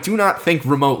I do not think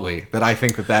remotely that I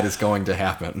think that is going to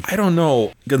happen. I don't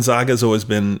know. Gonzaga's always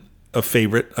been a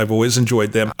favorite. I've always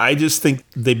enjoyed them. I just think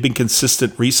they've been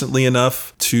consistent recently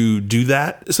enough to do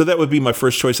that. So that would be my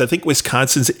first choice. I think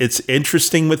Wisconsin's, it's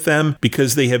interesting with them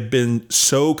because they have been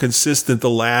so consistent the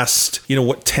last,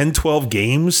 10, 12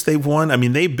 games they've won. I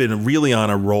mean, they've been really on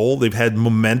a roll. They've had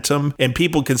momentum, and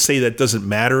people can say that doesn't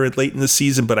matter late in the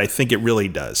season, but I think it really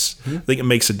does. I think it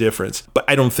makes a difference, but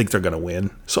I don't think they're going to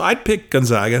win. So I'd pick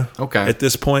Gonzaga at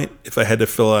this point if I had to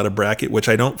fill out a bracket, which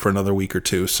I don't for another week or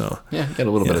two. So yeah, get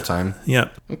a little bit of time. Yeah.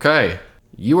 Okay.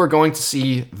 You are going to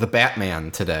see The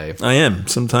Batman today. I am.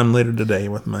 Sometime later today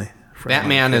with my friend.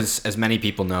 Batman, as many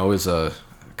people know, is a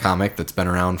comic that's been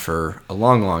around for a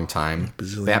long, long time.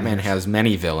 Batman has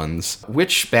many villains.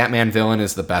 Which Batman villain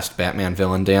is the best Batman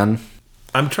villain, Dan?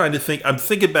 I'm trying to think. I'm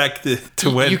thinking back to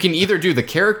when... You can either do the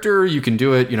character, you can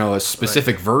do it, a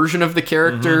specific version of the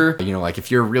character. Like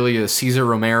if you're really a Cesar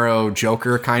Romero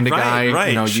Joker kind of guy.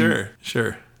 Right,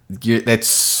 sure.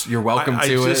 You're welcome to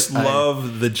it. I just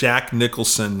love the Jack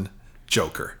Nicholson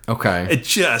Joker. Okay. It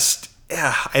just,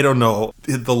 I don't know.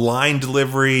 The line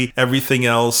delivery, everything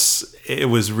else, it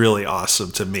was really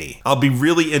awesome to me. I'll be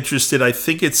really interested. I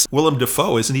think it's Willem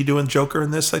Dafoe. Isn't he doing Joker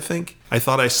in this, I think? I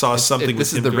thought I saw something with him.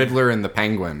 This is the Riddler and the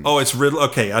Penguin. Oh, it's Riddler.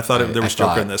 Okay, I thought there was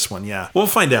Joker in this one, yeah. We'll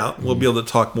find out. We'll be able to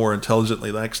talk more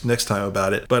intelligently next time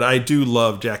about it. But I do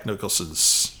love Jack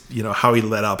Nicholson's, how he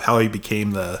let up, how he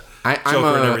became the...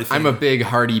 Joker and everything. I'm a big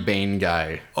Hardy Bane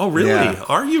guy. Oh, really? Yeah.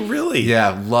 Are you really?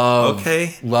 Yeah, love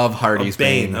Hardy's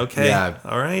Bane. Okay. Yeah.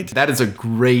 All right. That is a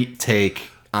great take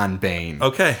on Bane.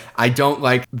 Okay. I don't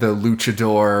like the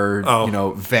luchador,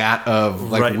 vat of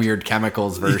weird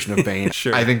chemicals version of Bane.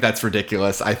 Sure. I think that's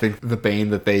ridiculous. I think the Bane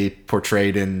that they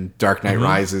portrayed in Dark Knight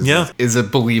Rises is a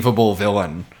believable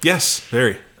villain. Yes,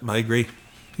 very. I agree.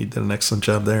 He did an excellent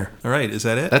job there. All right, is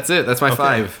that it? That's it. That's my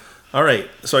 5. All right,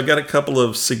 so I got a couple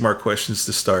of Sigmar questions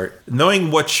to start. Knowing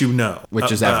what you know,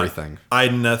 which is everything,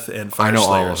 Idoneth and Fire I know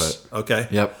Slayers. all of it. Okay.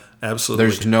 Yep. Absolutely.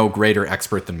 There's no greater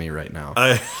expert than me right now.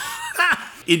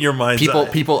 In your mind's eye.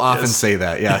 People often say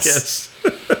that. Yes.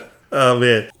 Yes. Oh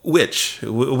man.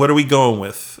 What are we going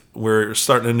with? We're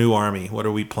starting a new army. What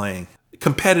are we playing?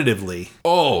 Competitively.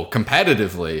 Oh,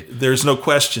 competitively. There's no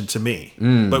question to me.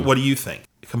 But what do you think?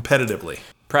 Competitively.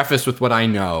 Preface with what I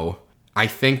know. I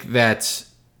think that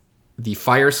the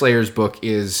Fire Slayers book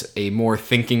is a more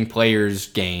thinking player's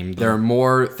game. There are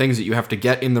more things that you have to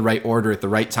get in the right order at the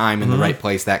right time, in the right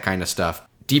place, that kind of stuff.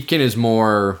 Deepkin is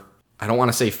more, I don't want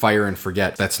to say fire and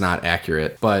forget. That's not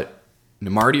accurate. But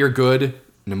Namarti are good.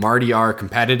 Namarti are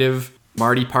competitive.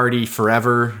 Marty party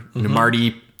forever.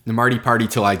 Namarti party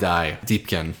till I die.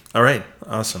 Deepkin. All right.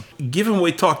 Awesome. Given what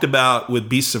we talked about with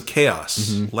Beasts of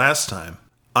Chaos last time,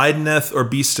 Idoneth or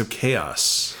Beast of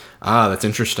Chaos? Ah, that's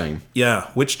interesting.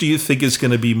 Yeah. Which do you think is going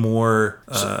to be more...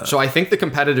 So I think the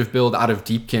competitive build out of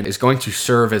Deepkin is going to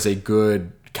serve as a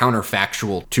good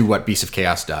counterfactual to what Beast of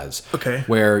Chaos does. Okay.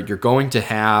 Where you're going to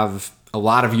have a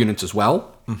lot of units as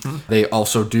well. They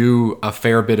also do a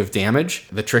fair bit of damage.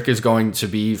 The trick is going to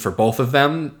be, for both of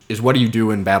them, is what do you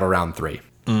do in Battle Round 3?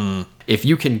 If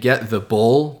you can get the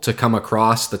Bull to come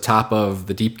across the top of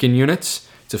the Deepkin units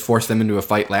to force them into a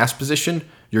fight last position,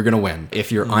 you're going to win.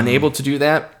 If you're unable to do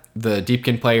that, the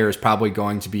Deepkin player is probably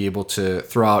going to be able to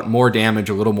throw out more damage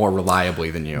a little more reliably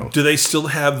than you. Do they still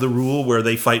have the rule where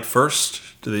they fight first?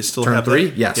 Do they still have 3?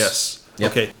 that? Yes. Yes.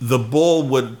 Yep. Okay. The Bull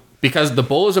would... Because the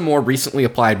Bull is a more recently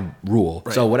applied rule.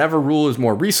 Right. So whatever rule is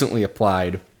more recently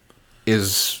applied,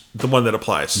 is the one that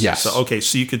applies. Yes. So, okay,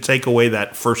 so you could take away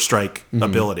that first strike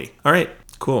ability. All right,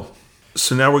 cool.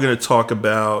 So now we're going to talk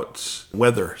about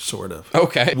weather, sort of.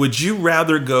 Okay. Would you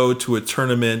rather go to a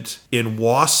tournament in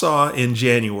Wausau in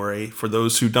January? For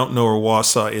those who don't know where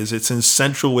Wausau is, it's in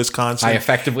central Wisconsin. I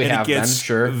effectively and have it gets been,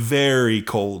 sure. very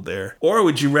cold there. Or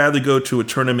would you rather go to a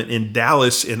tournament in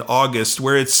Dallas in August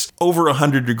where it's over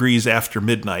 100 degrees after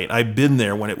midnight? I've been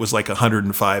there when it was like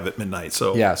 105 at midnight.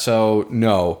 So Yeah, so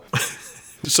no.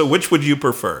 So which would you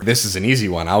prefer? This is an easy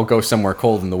one. I'll go somewhere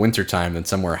cold in the wintertime than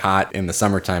somewhere hot in the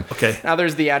summertime. Okay. Now,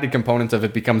 there's the added component of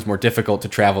it becomes more difficult to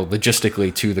travel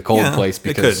logistically to the cold place it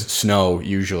because could. snow,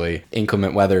 usually,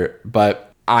 inclement weather.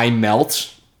 But I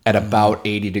melt at about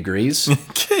 80 degrees.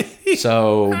 Okay.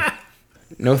 So,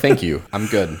 no thank you. I'm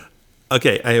good.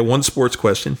 Okay, I have one sports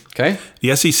question. Okay?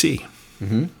 The SEC.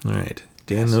 Mm-hmm. All right.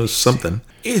 Dan knows something.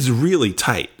 It is really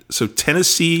tight. So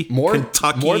Tennessee,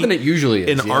 Kentucky, more than it usually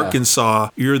is. and Arkansas.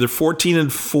 You're either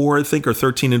 14-4, I think, or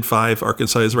 13-5.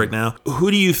 Arkansas is right now.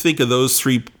 Who do you think of those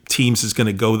three teams is going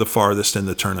to go the farthest in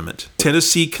the tournament?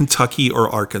 Tennessee, Kentucky, or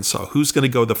Arkansas? Who's going to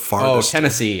go the farthest? Oh,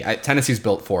 Tennessee. Tennessee's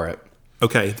built for it.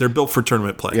 Okay, they're built for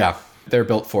tournament play. Yeah. They're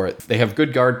built for it. They have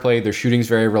good guard play. Their shooting's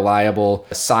very reliable.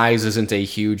 Size isn't a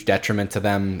huge detriment to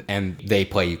them, and they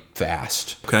play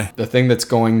fast. Okay. The thing that's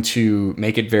going to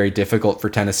make it very difficult for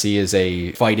Tennessee is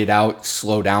a fight it out,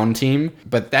 slow down team.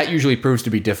 But that usually proves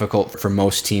to be difficult for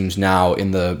most teams now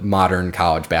in the modern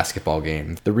college basketball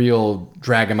game. The real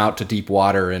drag them out to deep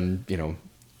water and,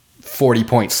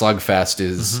 40-point slugfest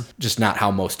is just not how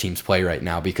most teams play right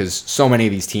now because so many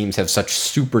of these teams have such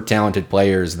super talented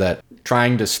players that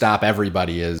trying to stop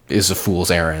everybody is a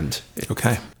fool's errand.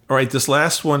 Okay. All right, this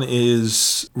last one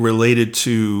is related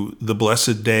to the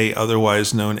blessed day,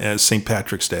 otherwise known as St.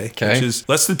 Patrick's Day, which is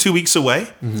less than 2 weeks away.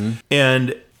 Mm-hmm.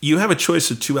 And you have a choice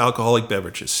of 2 alcoholic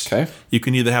beverages. Okay. You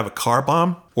can either have a car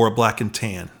bomb or a black and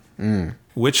tan.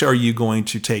 Which are you going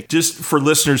to take? Just for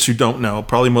listeners who don't know,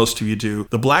 probably most of you do,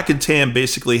 the black and tan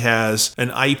basically has an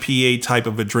IPA type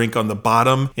of a drink on the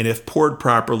bottom. And if poured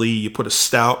properly, you put a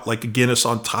stout like a Guinness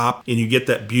on top and you get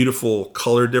that beautiful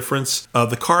color difference.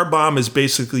 The car bomb is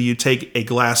basically you take a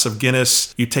glass of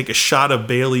Guinness, you take a shot of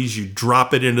Bailey's, you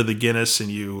drop it into the Guinness and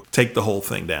you take the whole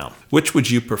thing down. Which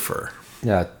would you prefer?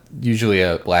 Yeah, usually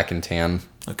a black and tan.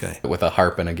 Okay. With a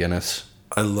harp and a Guinness.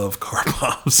 I love car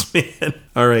bombs, man.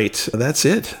 All right, that's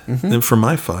it. Then for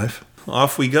my 5,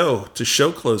 off we go to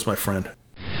show close, my friend.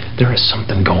 There is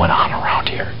something going on around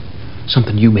here.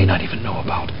 Something you may not even know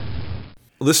about.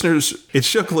 Listeners, it's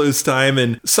show close time,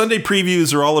 and Sunday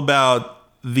previews are all about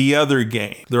the other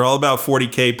game. They're all about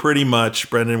 40K pretty much.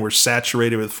 Brendan, we're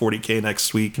saturated with 40K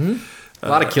next week. A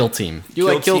lot of Kill Team. If you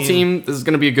like Kill Team, this is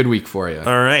going to be a good week for you.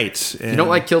 All right. If you don't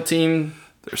like Kill Team...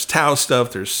 There's Tau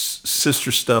stuff, there's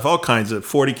sister stuff, all kinds of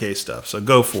 40K stuff, so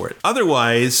go for it.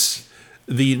 Otherwise,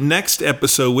 the next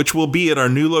episode, which will be at our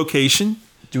new location.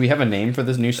 Do we have a name for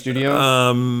this new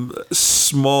studio?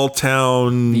 Small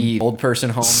Town... The Old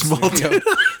Person Home Studio.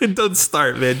 Don't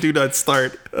start, man. Do not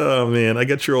start. Oh, man. I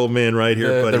got your old man right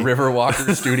here, buddy. The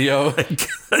Riverwalker Studio.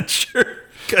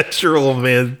 got your old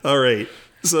man. All right.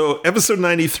 So episode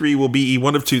 93 will be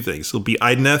one of 2 things. It'll be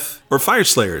Idneth or Fire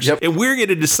Slayers. Yep. And we're going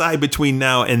to decide between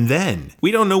now and then. We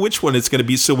don't know which one it's going to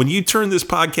be. So when you turn this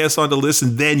podcast on to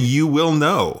listen, then you will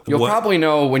know. You'll probably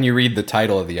know when you read the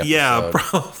title of the episode. Yeah,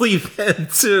 probably then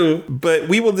too. But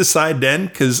we will decide then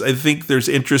because I think there's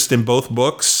interest in both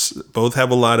books. Both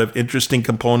have a lot of interesting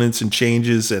components and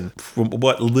changes. And from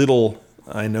what little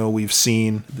I know we've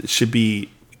seen, it should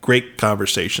be great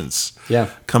conversations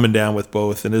coming down with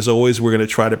both. And as always, we're going to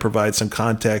try to provide some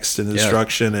context and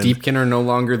instruction. And Deepkin are no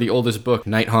longer the oldest book.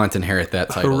 Nighthaunt inherit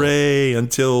that title. Hooray,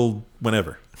 until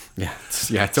whenever.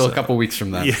 Until a couple weeks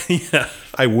from then. Yeah,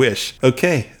 I wish.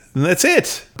 Okay, and that's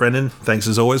it. Brendan, thanks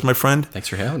as always, my friend. Thanks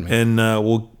for having me. And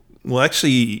we'll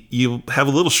actually, you'll have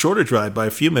a little shorter drive by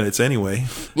a few minutes anyway.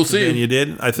 We'll see. And you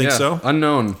did? I think so.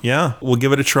 Unknown. Yeah, we'll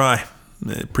give it a try.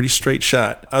 Pretty straight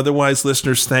shot. Otherwise,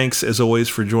 listeners, thanks as always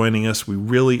for joining us. We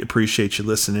really appreciate you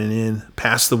listening in.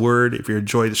 Pass the word if you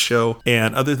enjoy the show.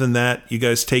 And other than that, you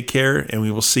guys take care, and we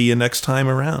will see you next time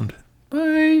around.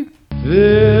 Bye.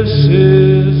 This is